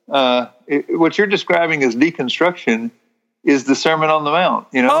does. What you're describing as deconstruction is the Sermon on the Mount.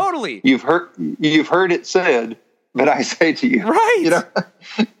 You know, totally. You've heard it said, but I say to you, right? You know,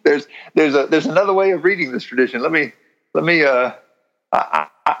 there's another way of reading this tradition. Let me.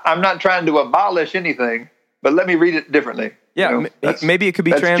 I'm not trying to abolish anything, but let me read it differently. Yeah, you know, maybe it could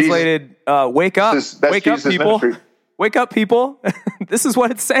be translated, wake up, wake up, people. Ministry. Wake up, people. This is what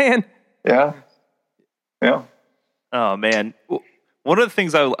it's saying. Yeah. Yeah. Oh, man. One of the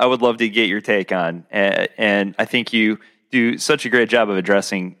things I would love to get your take on, and I think you do such a great job of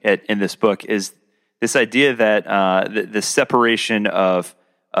addressing it in this book, is this idea that the separation of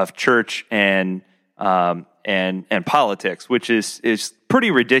church and politics, which is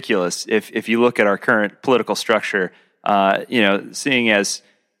pretty ridiculous if you look at our current political structure. You know, seeing as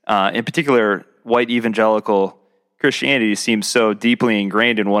in particular white evangelical Christianity seems so deeply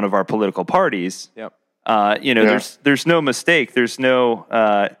ingrained in one of our political parties. Yep. You know, there's no mistake. There's no.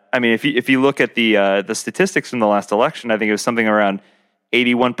 I mean, if you look at the statistics from the last election, I think it was something around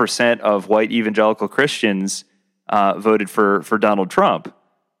 81% of white evangelical Christians voted for Donald Trump.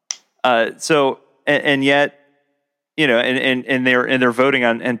 So and yet, you know, and they're voting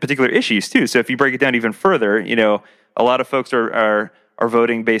on particular issues too. So if you break it down even further, you know, a lot of folks are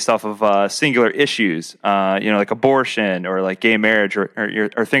voting based off of singular issues, you know, like abortion or like gay marriage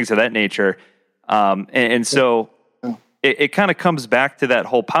or things of that nature. And so it kind of comes back to that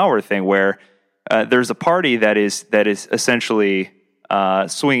whole power thing where there's a party that is essentially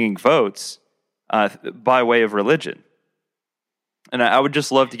swinging votes by way of religion. And I would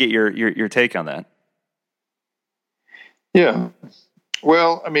just love to get your take on that. Yeah.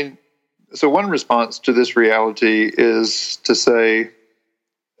 Well, I mean, so one response to this reality is to say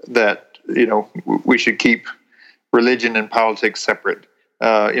that, you know, we should keep religion and politics separate.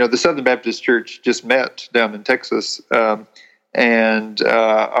 You know, the Southern Baptist Church just met down in Texas, and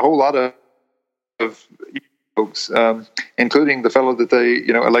a whole lot of folks, including the fellow that they,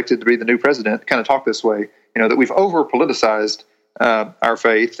 you know, elected to be the new president, kind of talk this way, you know, that we've over-politicized our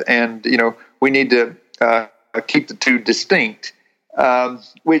faith, and, you know, we need to keep the two distinct,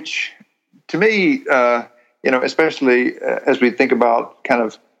 which to me, you know, especially as we think about kind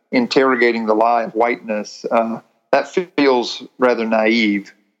of interrogating the lie of whiteness, that feels rather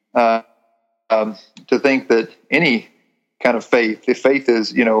naive to think that any kind of faith, if faith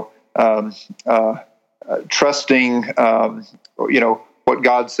is, you know, trusting, you know, what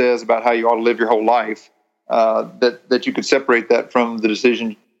God says about how you ought to live your whole life, that you could separate that from the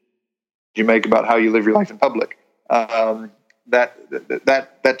decision you make about how you live your life in public. That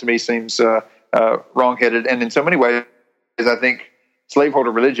to me seems wrong-headed, and in so many ways, I think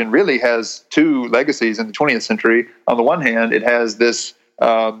slaveholder religion really has two legacies in the 20th century. On the one hand, it has this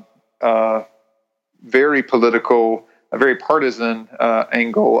very political, a very partisan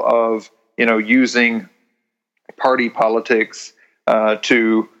angle of, you know, using party politics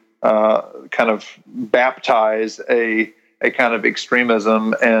to kind of baptize a kind of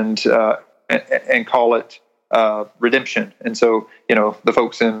extremism and call it redemption. And so, you know, the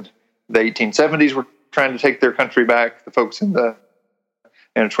folks in the 1870s were trying to take their country back. The folks in the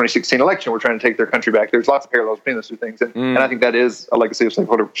 2016 election were trying to take their country back. There's lots of parallels between those two things. And I think that is a legacy of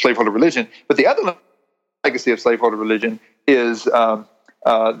slaveholder religion. But the other legacy of slaveholder religion is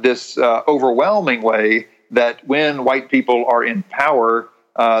this overwhelming way that when white people are in power,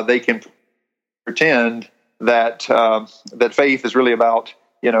 they can pretend that that faith is really about,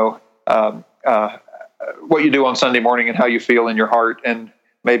 you know, what you do on Sunday morning and how you feel in your heart, and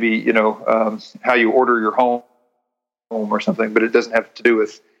maybe, you know, how you order your home or something, but it doesn't have to do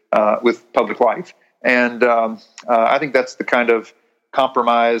with public life. And I think that's the kind of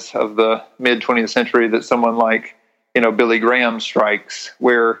compromise of the mid 20th century that someone like, you know, Billy Graham strikes,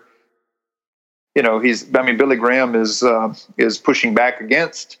 where, you know, Billy Graham is pushing back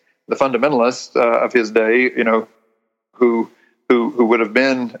against the fundamentalists of his day, you know, who would have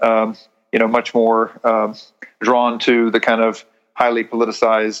been, you know, much more drawn to the kind of highly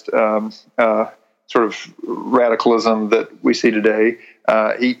politicized sort of radicalism that we see today.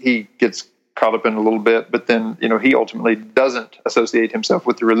 He gets caught up in a little bit, but then, you know, he ultimately doesn't associate himself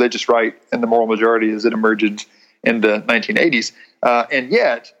with the religious right and the moral majority as it emerged in the 1980s. And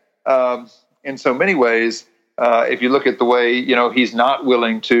yet, in so many ways, if you look at the way, he's not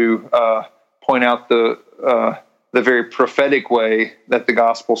willing to point out the very prophetic way that the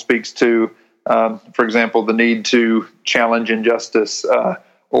gospel speaks to, for example, the need to challenge injustice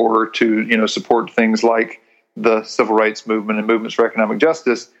or to, support things like the civil rights movement and movements for economic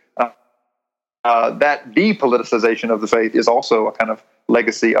justice. That depoliticization of the faith is also a kind of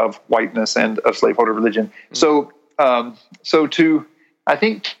legacy of whiteness and of slaveholder religion. Mm-hmm. So to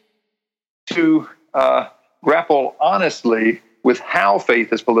grapple honestly with how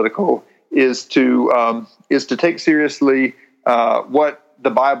faith is political is to take seriously what the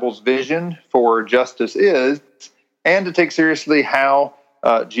Bible's vision for justice is, and to take seriously how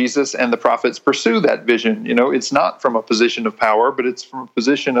Jesus and the prophets pursue that vision. It's not from a position of power, but it's from a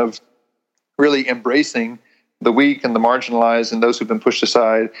position of really embracing the weak and the marginalized and those who've been pushed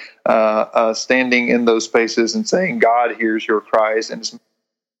aside, standing in those spaces and saying, God hears your cries. And as a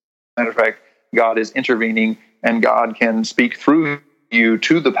matter of fact, God is intervening, and God can speak through you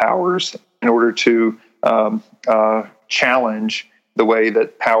to the powers in order to challenge the way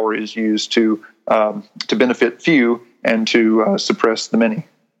that power is used to benefit few and to suppress the many.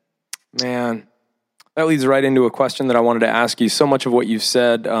 Man, that leads right into a question that I wanted to ask you. So much of what you've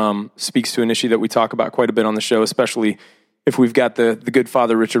said speaks to an issue that we talk about quite a bit on the show, especially if we've got the good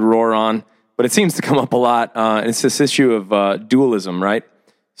Father Richard Rohr on. But it seems to come up a lot. And it's this issue of dualism, right?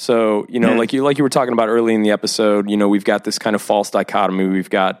 So, like you were talking about early in the episode, we've got this kind of false dichotomy. We've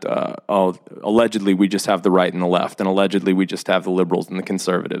got, allegedly we just have the right and the left, and allegedly we just have the liberals and the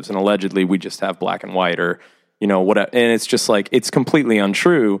conservatives, and allegedly we just have black and white, or, whatever. And it's just like, it's completely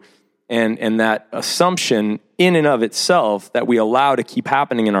untrue. And that assumption in and of itself that we allow to keep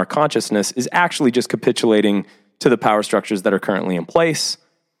happening in our consciousness is actually just capitulating to the power structures that are currently in place.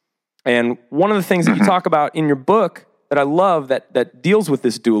 And one of the things that you talk about in your book that I love that deals with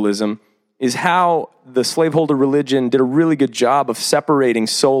this dualism is how the slaveholder religion did a really good job of separating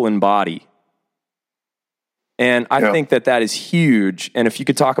soul and body. And I think that is huge. And if you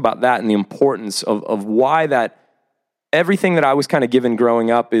could talk about that and the importance of why that, everything that I was kind of given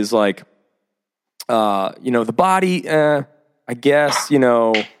growing up is like, the body, I guess,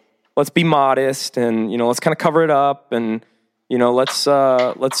 let's be modest and, let's kind of cover it up and, let's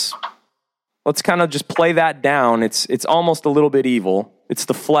kind of just play that down. It's almost a little bit evil. It's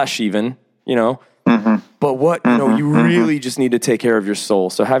the flesh even, Mm-hmm. But what, you really just need to take care of your soul.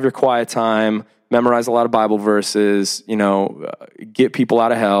 So have your quiet time, memorize a lot of Bible verses, get people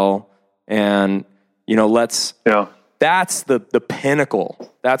out of hell, and, that's the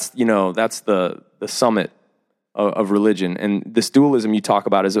pinnacle. That's the summit of religion. And this dualism you talk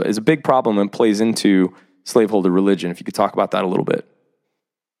about is a big problem and plays into slaveholder religion. If you could talk about that a little bit.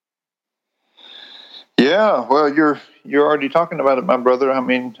 Yeah, well, you're already talking about it, my brother. I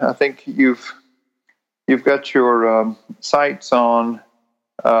mean, I think you've got your sights on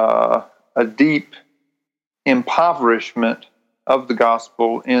a deep impoverishment of the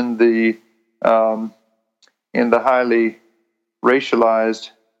gospel in the highly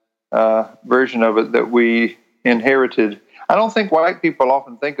racialized version of it that we inherited. I don't think white people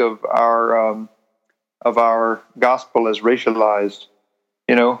often think of our gospel as racialized.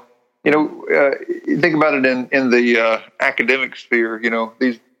 You think about it in the academic sphere.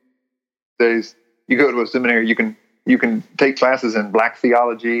 These days you go to a seminary, you can take classes in Black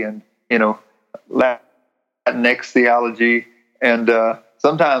theology and Latinx theology, and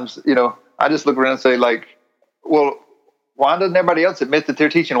sometimes I just look around and say, like, well, why doesn't everybody else admit that they're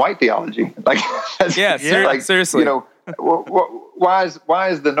teaching white theology? Like, seriously, why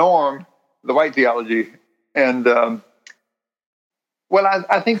is the norm the white theology? And well,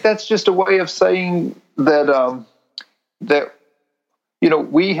 I think that's just a way of saying that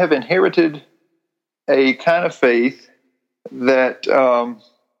we have inherited a kind of faith that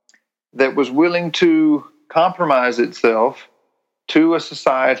was willing to compromise itself to a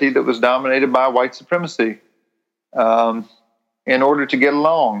society that was dominated by white supremacy in order to get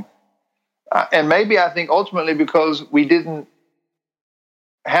along. And maybe I think ultimately because we didn't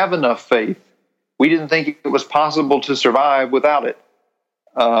have enough faith. We didn't think it was possible to survive without it.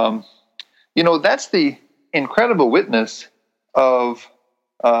 That's the incredible witness of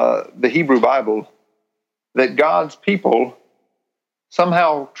the Hebrew Bible, that God's people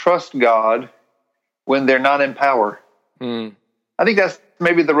somehow trust God when they're not in power. I think that's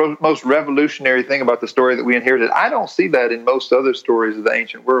maybe the most revolutionary thing about the story that we inherited. I don't see that in most other stories of the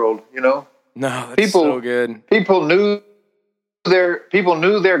ancient world. No, that's so good. People knew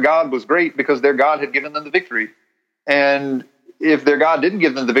their God was great because their God had given them the victory. And if their God didn't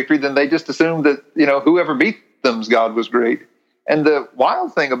give them the victory, then they just assumed that, whoever beat them's God was great. And the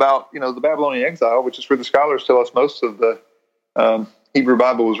wild thing about, the Babylonian exile, which is where the scholars tell us most of the Hebrew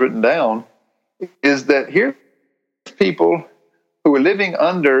Bible was written down, is that here's people who are living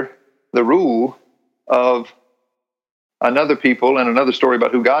under the rule of another people and another story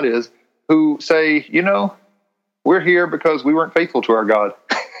about who God is, who say, we're here because we weren't faithful to our God.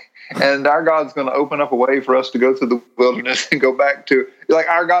 And our God's going to open up a way for us to go through the wilderness and go back to,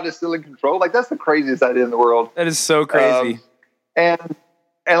 our God is still in control. That's the craziest idea in the world. That is so crazy. And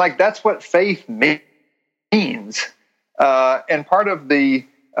that's what faith means. And part of the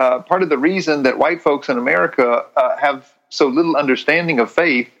reason that white folks in America have so little understanding of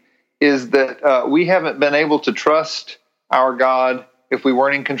faith is that we haven't been able to trust our God if we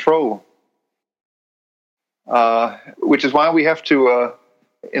weren't in control. Which is why we have to,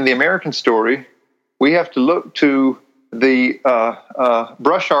 in the American story, we have to look to the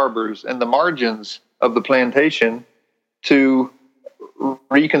brush arbors and the margins of the plantation to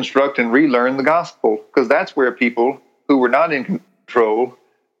reconstruct and relearn the gospel, because that's where people who were not in control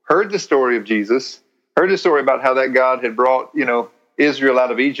heard the story of Jesus, heard the story about how that God had brought, Israel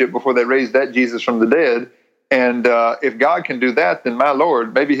out of Egypt before they raised that Jesus from the dead. And if God can do that, then my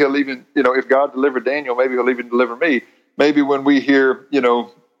Lord, maybe he'll even, if God delivered Daniel, maybe he'll even deliver me. Maybe when we hear,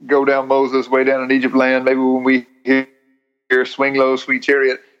 go down Moses way down in Egypt land, maybe when we hear swing low, sweet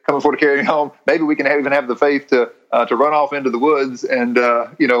chariot coming for to carry me home, maybe we can even have the faith to run off into the woods and,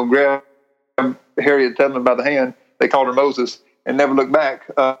 grab Harriet Tubman by the hand. They called her Moses, and never look back,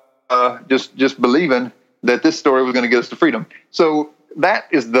 just believing that this story was going to get us to freedom. So that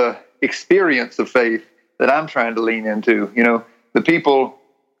is the experience of faith that I'm trying to lean into. The people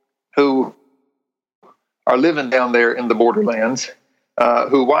who are living down there in the borderlands,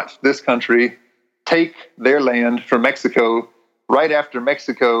 who watched this country take their land from Mexico right after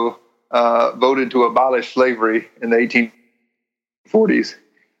Mexico voted to abolish slavery in the 1840s.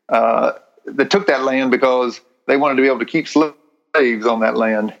 They took that land because they wanted to be able to keep slaves on that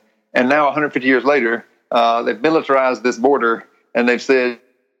land. And now 150 years later, they've militarized this border, and they've said,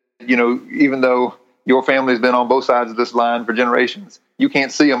 even though your family's been on both sides of this line for generations, you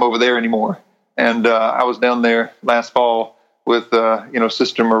can't see them over there anymore. And I was down there last fall with,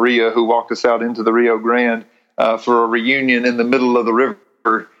 Sister Maria, who walked us out into the Rio Grande for a reunion in the middle of the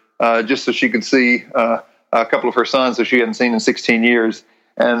river, just so she could see a couple of her sons that she hadn't seen in 16 years.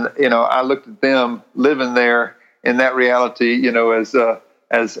 And, I looked at them living there in that reality,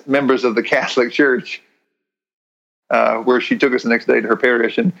 as members of the Catholic Church, where she took us the next day to her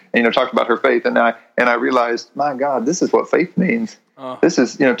parish and talked about her faith. And I realized, my God, this is what faith means. This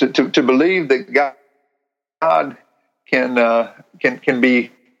is, to believe that God can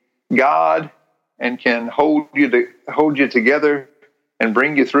be God and can hold you together and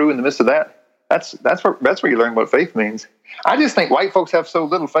bring you through in the midst of that. That's where you learn what faith means. I just think white folks have so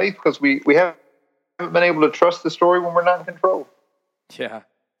little faith because we haven't been able to trust the story when we're not in control. Yeah.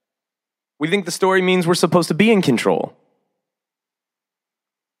 We think the story means we're supposed to be in control.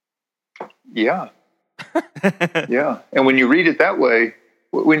 Yeah. Yeah. And when you read it that way,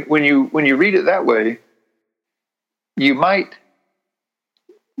 when you read it that way, you might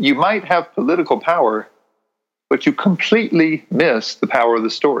have political power, but you completely miss the power of the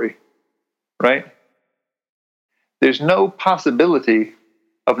story, right? There's no possibility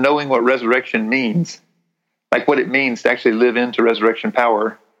of knowing what resurrection means, like what it means to actually live into resurrection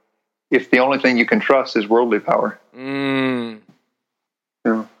power, if the only thing you can trust is worldly power. Yeah.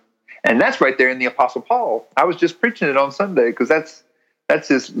 And that's right there in the Apostle Paul. I was just preaching it on Sunday because that's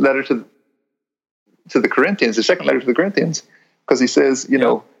his letter to the Corinthians, the second letter to the Corinthians, because he says,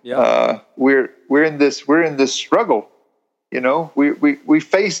 we're in this struggle. We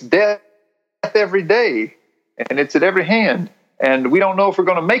face death every day, and it's at every hand, and we don't know if we're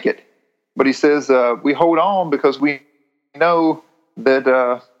going to make it. But he says we hold on because we know that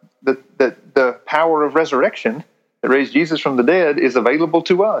the power of resurrection that raised Jesus from the dead is available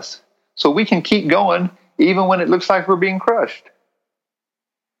to us. So we can keep going even when it looks like we're being crushed.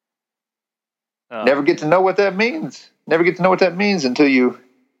 Never get to know what that means. Never get to know what that means until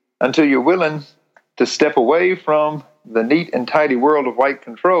you're willing to step away from the neat and tidy world of white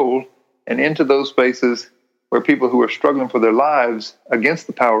control and into those spaces where people who are struggling for their lives against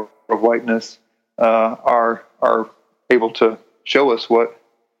the power of whiteness are able to show us what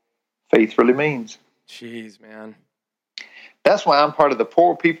faith really means. Jeez, man. That's why I'm part of the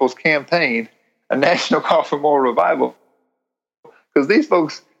Poor People's Campaign, a national call for moral revival. Because these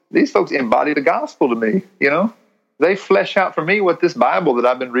folks embody the gospel to me, They flesh out for me what this Bible that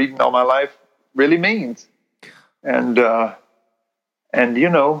I've been reading all my life really means. And again,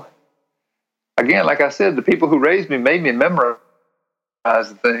 like I said, the people who raised me made me memorize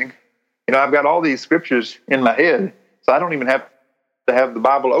the thing. I've got all these scriptures in my head, so I don't even have to have the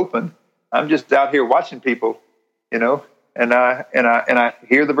Bible open. I'm just out here watching people, and I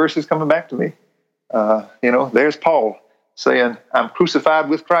hear the verses coming back to me. There's Paul saying, "I'm crucified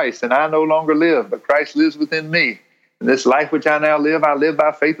with Christ, and I no longer live, but Christ lives within me. And this life which I now live, I live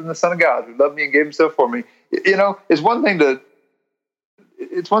by faith in the Son of God, who loved me and gave himself for me." It's one thing to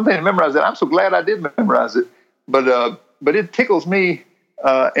memorize that. I'm so glad I did memorize it, but it tickles me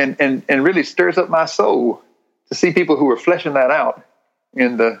and really stirs up my soul to see people who are fleshing that out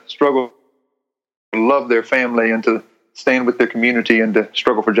in the struggle to love their family and to stand with their community and to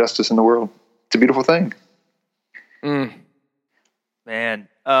struggle for justice in the world. It's a beautiful thing. Man,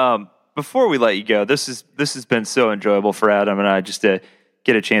 before we let you go, this has been so enjoyable for Adam and I just to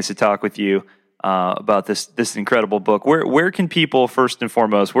get a chance to talk with you about this incredible book. Where can people, first and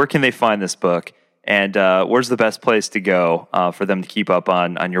foremost, where can they find this book, and where's the best place to go for them to keep up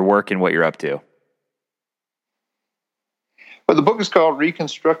on your work and what you're up to? Well, the book is called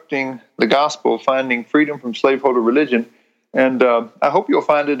Reconstructing the Gospel, Finding Freedom from Slaveholder Religion, and I hope you'll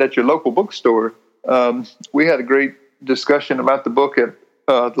find it at your local bookstore. We had a great discussion about the book at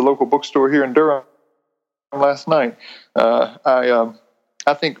the local bookstore here in Durham last night. I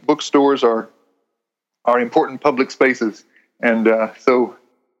think bookstores are important public spaces, and so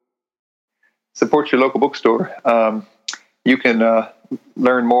support your local bookstore. You can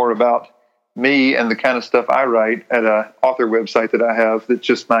learn more about me and the kind of stuff I write at an author website that I have that's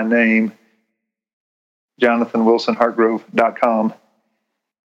just my name, JonathanWilson-Hartgrove.com.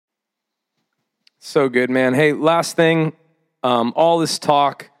 So good, man. Hey, last thing, all this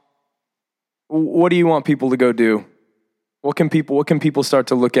talk, what do you want people to go do? What can people start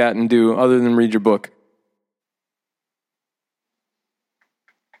to look at and do other than read your book?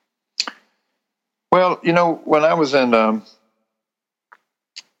 Well, when I was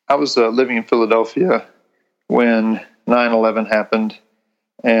living in Philadelphia when 9/11 happened,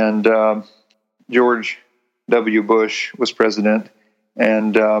 and George W. Bush was president,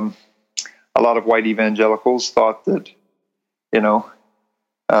 and a lot of white evangelicals thought that,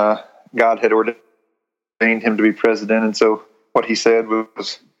 God had ordained him to be president, and so what he said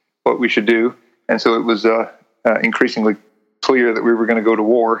was what we should do. And so it was increasingly clear that we were going to go to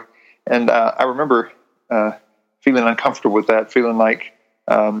war. And I remember feeling uncomfortable with that, feeling like,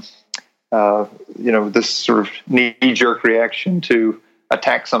 this sort of knee-jerk reaction to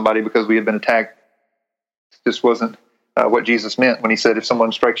attack somebody because we had been attacked just wasn't what Jesus meant when he said, if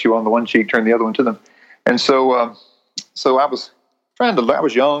someone strikes you on the one cheek, turn the other one to them. And so I was I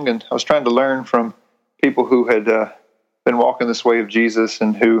was young, and I was trying to learn from people who had been walking this way of Jesus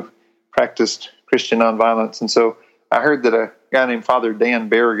and who practiced Christian nonviolence. And so I heard that a guy named Father Dan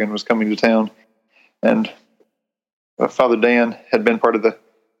Berrigan was coming to town, and Father Dan had been part of the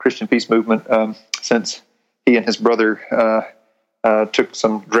Christian peace movement since he and his brother took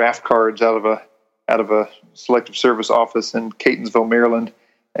some draft cards out of a selective service office in Catonsville, Maryland,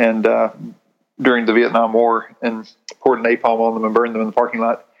 and during the Vietnam War, and poured napalm on them and burned them in the parking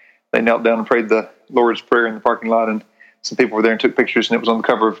lot. They knelt down and prayed the Lord's Prayer in the parking lot, and some people were there and took pictures, and it was on the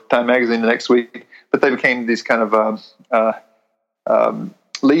cover of Time magazine the next week. But they became these kind of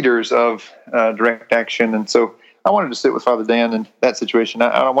leaders of direct action, and so I wanted to sit with Father Dan in that situation.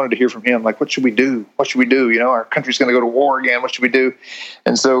 I wanted to hear from him, like, what should we do? What should we do? Our country's going to go to war again. What should we do?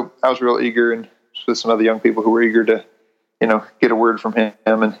 And so I was real eager, and with some other young people who were eager to, get a word from him.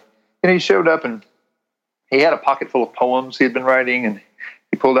 And he showed up, and he had a pocket full of poems he had been writing, and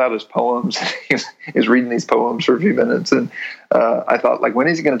he pulled out his poems. He was reading these poems for a few minutes, and I thought, like, when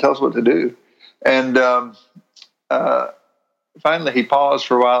is he going to tell us what to do? And finally he paused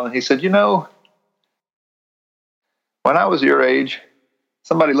for a while, and he said, when I was your age,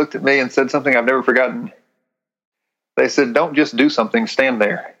 somebody looked at me and said something I've never forgotten. They said, don't just do something, stand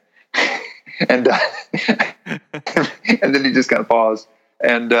there. and then he just kind of paused.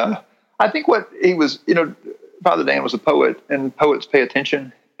 And I think what he was, Father Dan was a poet, and poets pay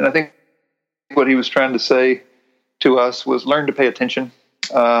attention. And I think what he was trying to say to us was learn to pay attention,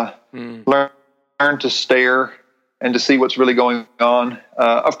 learn to stare and to see what's really going on.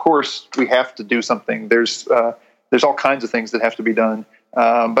 Of course, we have to do something. There's all kinds of things that have to be done.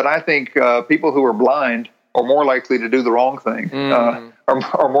 But I think people who are blind are more likely to do the wrong thing,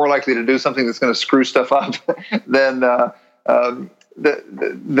 are more likely to do something that's going to screw stuff up than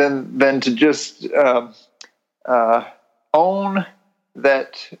to just own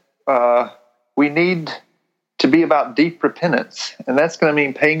that we need to be about deep repentance. And that's going to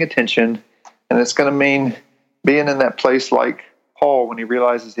mean paying attention, and it's going to mean being in that place like Paul when he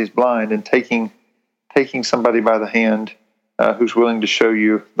realizes he's blind, and taking somebody by the hand who's willing to show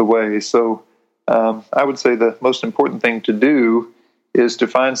you the way. So I would say the most important thing to do is to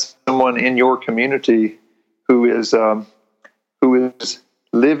find someone in your community who is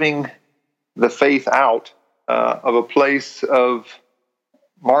living the faith out of a place of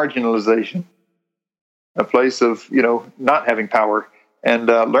marginalization, a place of not having power, and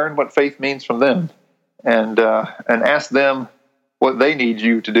learn what faith means from them, and ask them what they need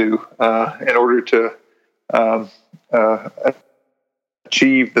you to do in order to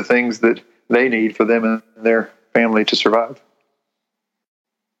achieve the things that they need for them and their family to survive.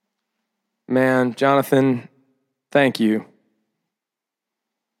 Man, Jonathan, thank you.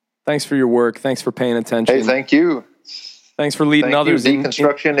 Thanks for your work. Thanks for paying attention. Hey, thank you. Thanks for leading others.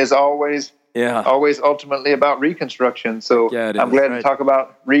 Deconstruction is always ultimately about reconstruction. So I'm glad to talk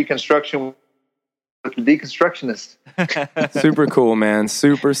about reconstruction with the deconstructionists. Super cool, man.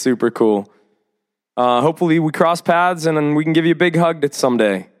 Super, super cool. Hopefully we cross paths and then we can give you a big hug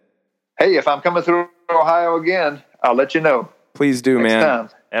someday. Hey, if I'm coming through Ohio again, I'll let you know. Please do, next man. time.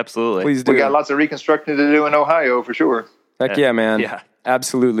 Absolutely. Please do. We got lots of reconstructing to do in Ohio for sure. Heck yeah, man. Yeah.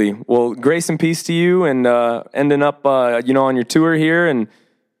 Absolutely. Well, grace and peace to you, and ending up, on your tour here, and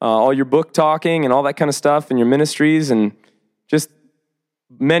all your book talking and all that kind of stuff, and your ministries, and just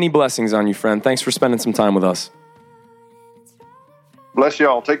many blessings on you, friend. Thanks for spending some time with us. Bless you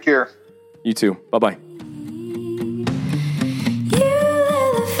all. Take care. You too. Bye-bye.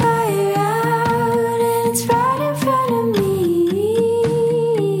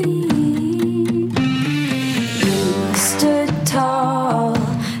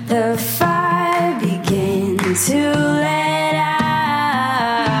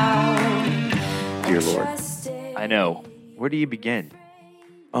 I know. Where do you begin?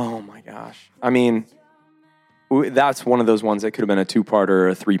 Oh my gosh. I mean, that's one of those ones that could have been a 2-parter or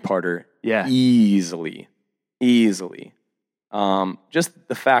a 3-parter. Yeah. Easily. Just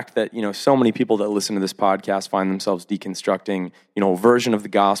the fact that, so many people that listen to this podcast find themselves deconstructing, a version of the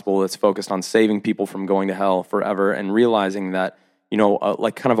gospel that's focused on saving people from going to hell forever, and realizing that,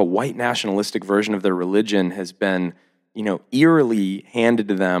 like kind of a white nationalistic version of their religion has been, eerily handed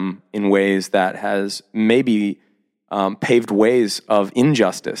to them in ways that has maybe paved ways of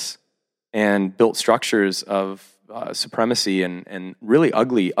injustice and built structures of supremacy and really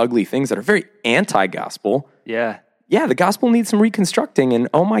ugly things that are very anti-gospel. Yeah. Yeah, the gospel needs some reconstructing, and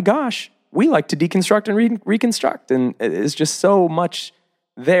oh my gosh, we like to deconstruct and reconstruct, and it's just so much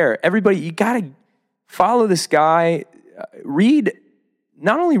there. Everybody, you got to follow this guy.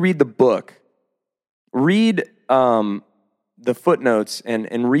 Not only read the book, read the footnotes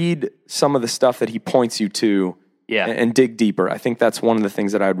and read some of the stuff that he points you to. Yeah. And dig deeper. I think that's one of the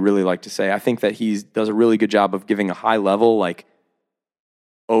things that I would really like to say. I think that he does a really good job of giving a high level,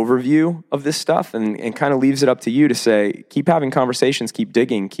 overview of this stuff, and kind of leaves it up to you to say, keep having conversations, keep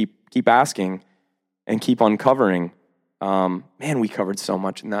digging, keep asking, and keep uncovering. Man, we covered so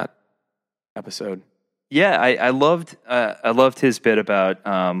much in that episode. Yeah, I loved his bit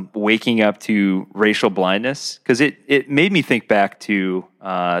about waking up to racial blindness, because it made me think back to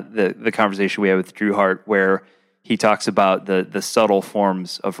the conversation we had with Drew Hart, where he talks about the subtle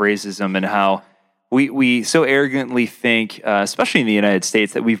forms of racism and how we so arrogantly think, especially in the United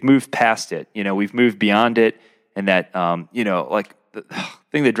States, that we've moved past it. We've moved beyond it, and that like the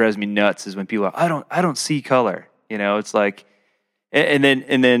thing that drives me nuts is when people are, I don't see color. It's like, and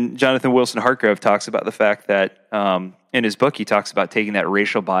then Jonathan Wilson-Hartgrove talks about the fact that in his book he talks about taking that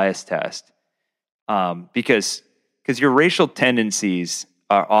racial bias test, because your racial tendencies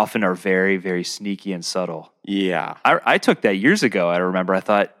are very, very sneaky and subtle. Yeah. I took that years ago. I remember I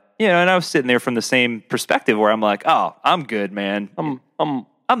thought, and I was sitting there from the same perspective where I'm like, oh, I'm good, man. I'm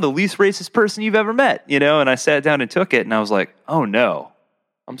the least racist person you've ever met, and I sat down and took it, and I was like, oh no.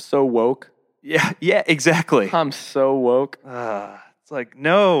 I'm so woke. Yeah, exactly. I'm so woke. It's like,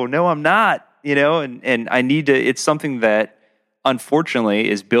 no, I'm not, and I need to, it's something that unfortunately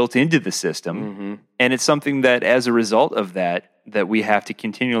is built into the system. Mm-hmm. And it's something that as a result of that we have to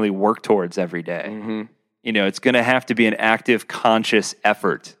continually work towards every day. Mm-hmm. It's going to have to be an active, conscious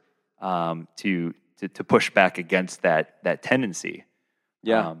effort to push back against that tendency.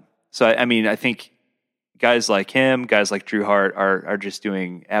 Yeah. So I think guys like him, guys like Drew Hart are just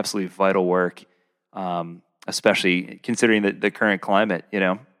doing absolutely vital work, especially considering the current climate.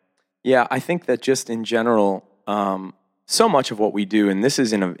 Yeah, I think that just in general, so much of what we do, and this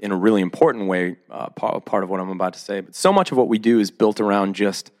is in a really important way, part of what I'm about to say, but so much of what we do is built around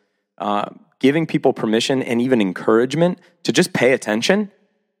just giving people permission and even encouragement to just pay attention,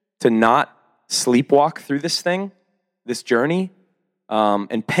 to not sleepwalk through this journey.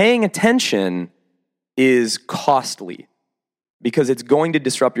 And paying attention is costly. because it's going to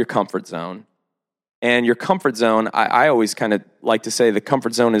disrupt your comfort zone. And your comfort zone, I always kind of like to say the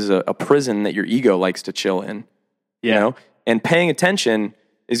comfort zone is a prison that your ego likes to chill in. You know? And paying attention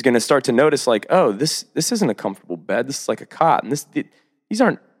is going to start to notice like, oh, this isn't a comfortable bed. This is like a cot. And these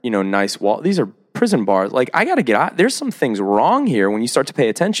aren't, nice walls. These are prison bars. Like, I got to get out. There's some things wrong here when you start to pay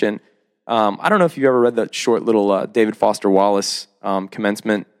attention. I don't know if you've ever read that short little David Foster Wallace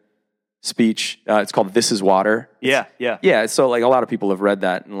commencement speech. It's called This Is Water. Yeah. So like a lot of people have read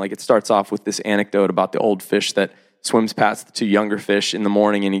that. And like it starts off with this anecdote about the old fish that swims past the two younger fish in the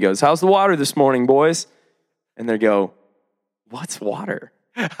morning. And he goes, how's the water this morning, boys? And they go, what's water?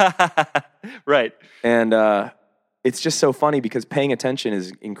 Right. And it's just so funny because paying attention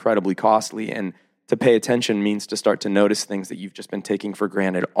is incredibly costly. And to pay attention means to start to notice things that you've just been taking for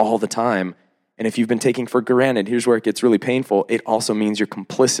granted all the time. And if you've been taking for granted, here's where it gets really painful. It also means you're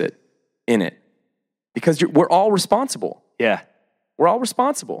complicit in it because we're all responsible. Yeah. We're all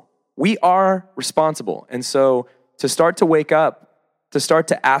responsible. We are responsible. And so to start to wake up, to start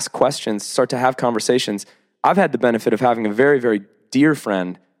to ask questions, start to have conversations, I've had the benefit of having a very, very dear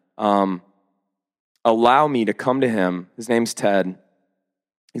friend allow me to come to him. His name's Ted.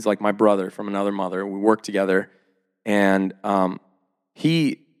 He's like my brother from another mother. We work together. And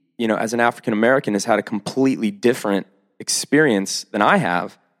he, as an African-American, has had a completely different experience than I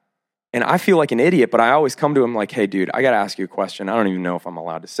have. And I feel like an idiot, but I always come to him like, hey, dude, I got to ask you a question. I don't even know if I'm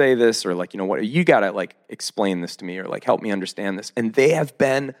allowed to say this or like, what, you got to like explain this to me or like help me understand this. And they have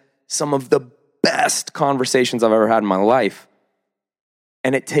been some of the best conversations I've ever had in my life.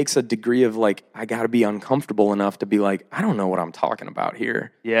 And it takes a degree of like, I got to be uncomfortable enough to be like, I don't know what I'm talking about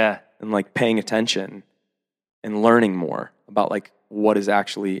here. Yeah. And like paying attention and learning more about like what is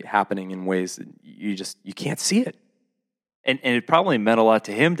actually happening in ways that you can't see it. And it probably meant a lot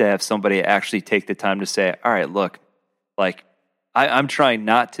to him to have somebody actually take the time to say, all right, look, like I'm trying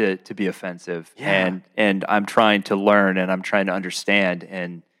not to be offensive and I'm trying to learn and I'm trying to understand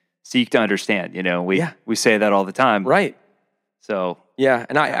and seek to understand. We say that all the time. Right. So yeah,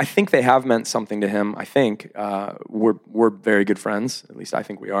 and I think they have meant something to him. I think we're very good friends. At least I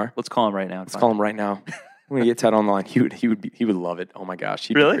think we are. Let's call him right now. Let's call him right now. When we get Ted on the line, he would love it. Oh my gosh,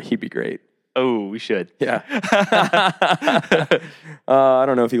 he'd be great. Oh, we should. Yeah. I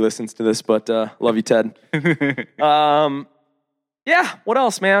don't know if he listens to this, but love you, Ted. Yeah. What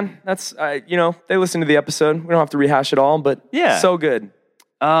else, man? That's they listen to the episode. We don't have to rehash it all, but yeah, so good.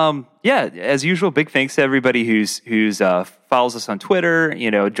 As usual, big thanks to everybody who's follows us on Twitter,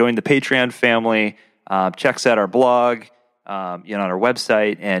 joined the Patreon family, checks out our blog, on our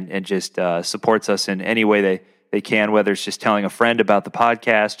website and just supports us in any way they can, whether it's just telling a friend about the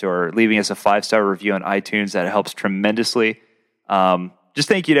podcast or leaving us a 5-star review on iTunes. That helps tremendously. Just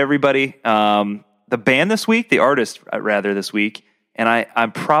thank you to everybody. The band this week, the artist rather this week, and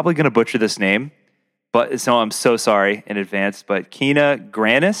I'm probably going to butcher this name, so I'm so sorry in advance, but Kina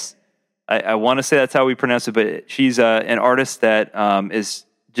Granis, I want to say that's how we pronounce it, but she's an artist that is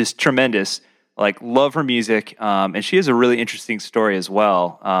just tremendous. Like, love her music, and she has a really interesting story as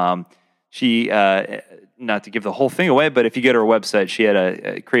well. She, not to give the whole thing away, but if you go to her website, she had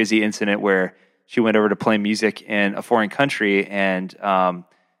a crazy incident where she went over to play music in a foreign country, and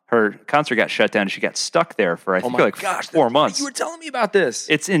her concert got shut down, and she got stuck there for, I think, 4 months. You were telling me about this.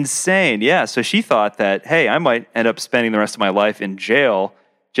 It's insane, yeah. So she thought that, hey, I might end up spending the rest of my life in jail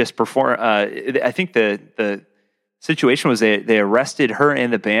just perform. I think the situation was they arrested her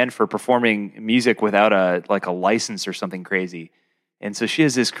and the band for performing music without a license or something crazy. And so she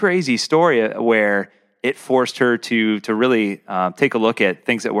has this crazy story where it forced her to really take a look at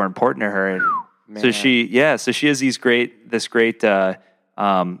things that were important to her. And so she has this great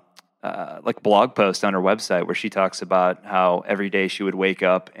blog post on her website where she talks about how every day she would wake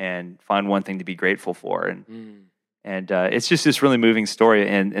up and find one thing to be grateful for. And it's just this really moving story.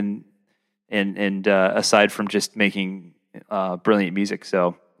 And aside from just making brilliant music.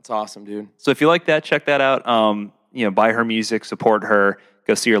 So it's awesome, dude. So if you like that, check that out. Buy her music, support her,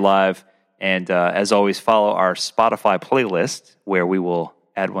 go see her live. And as always, follow our Spotify playlist where we will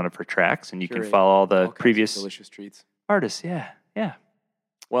add one of her tracks, and you can follow all the previous delicious treats. Artists. Yeah.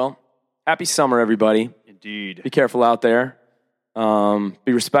 Well, happy summer, everybody. Indeed. Be careful out there.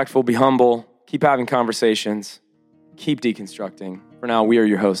 Be respectful, be humble, keep having conversations, keep deconstructing. For now, we are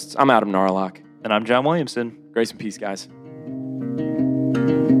your hosts. I'm Adam Narlock. And I'm John Williamson. Grace and peace, guys.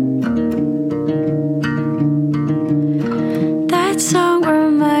 That song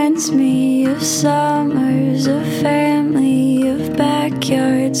reminds me of summers, of family, of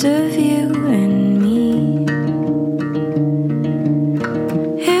backyards, of you and me.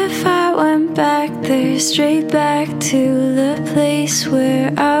 If I went went back there, straight back to the place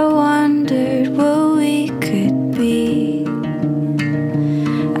where I wondered what we could be.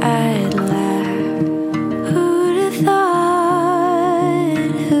 I'd laugh. Who'd have thought?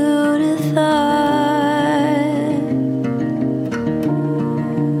 Who'd have thought?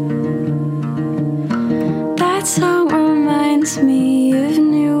 That song reminds me of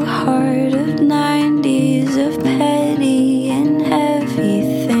New Heart, of 90s, of petty and heavy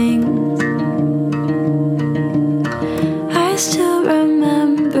things. I still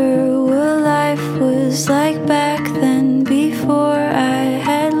remember what life was like back then, before I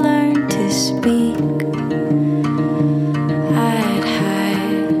had learned to speak. I'd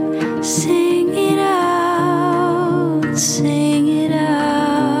hide, sing it out, sing it out.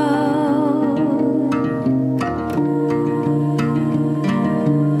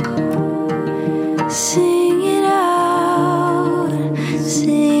 Sing it out,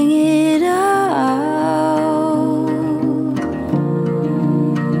 sing it out.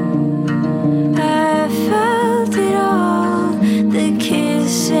 I felt it all, the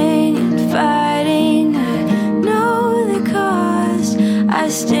kissing and fighting. I know the cost. I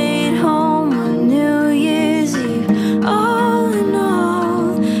stayed home on New Year's Eve. All in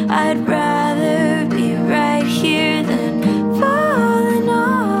all, I'd rather be right here than falling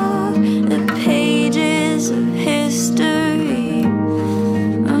off the pages of history.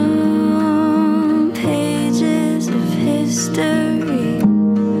 Pages of history.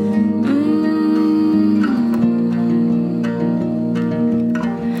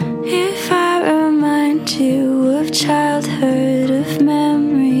 If I remind you of childhood, of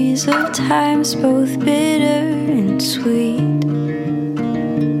memories, of times both bitter and sweet,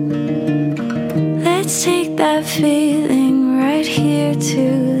 let's take that feeling right here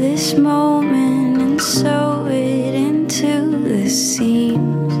to this moment and sew it into the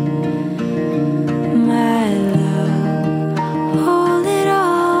scene.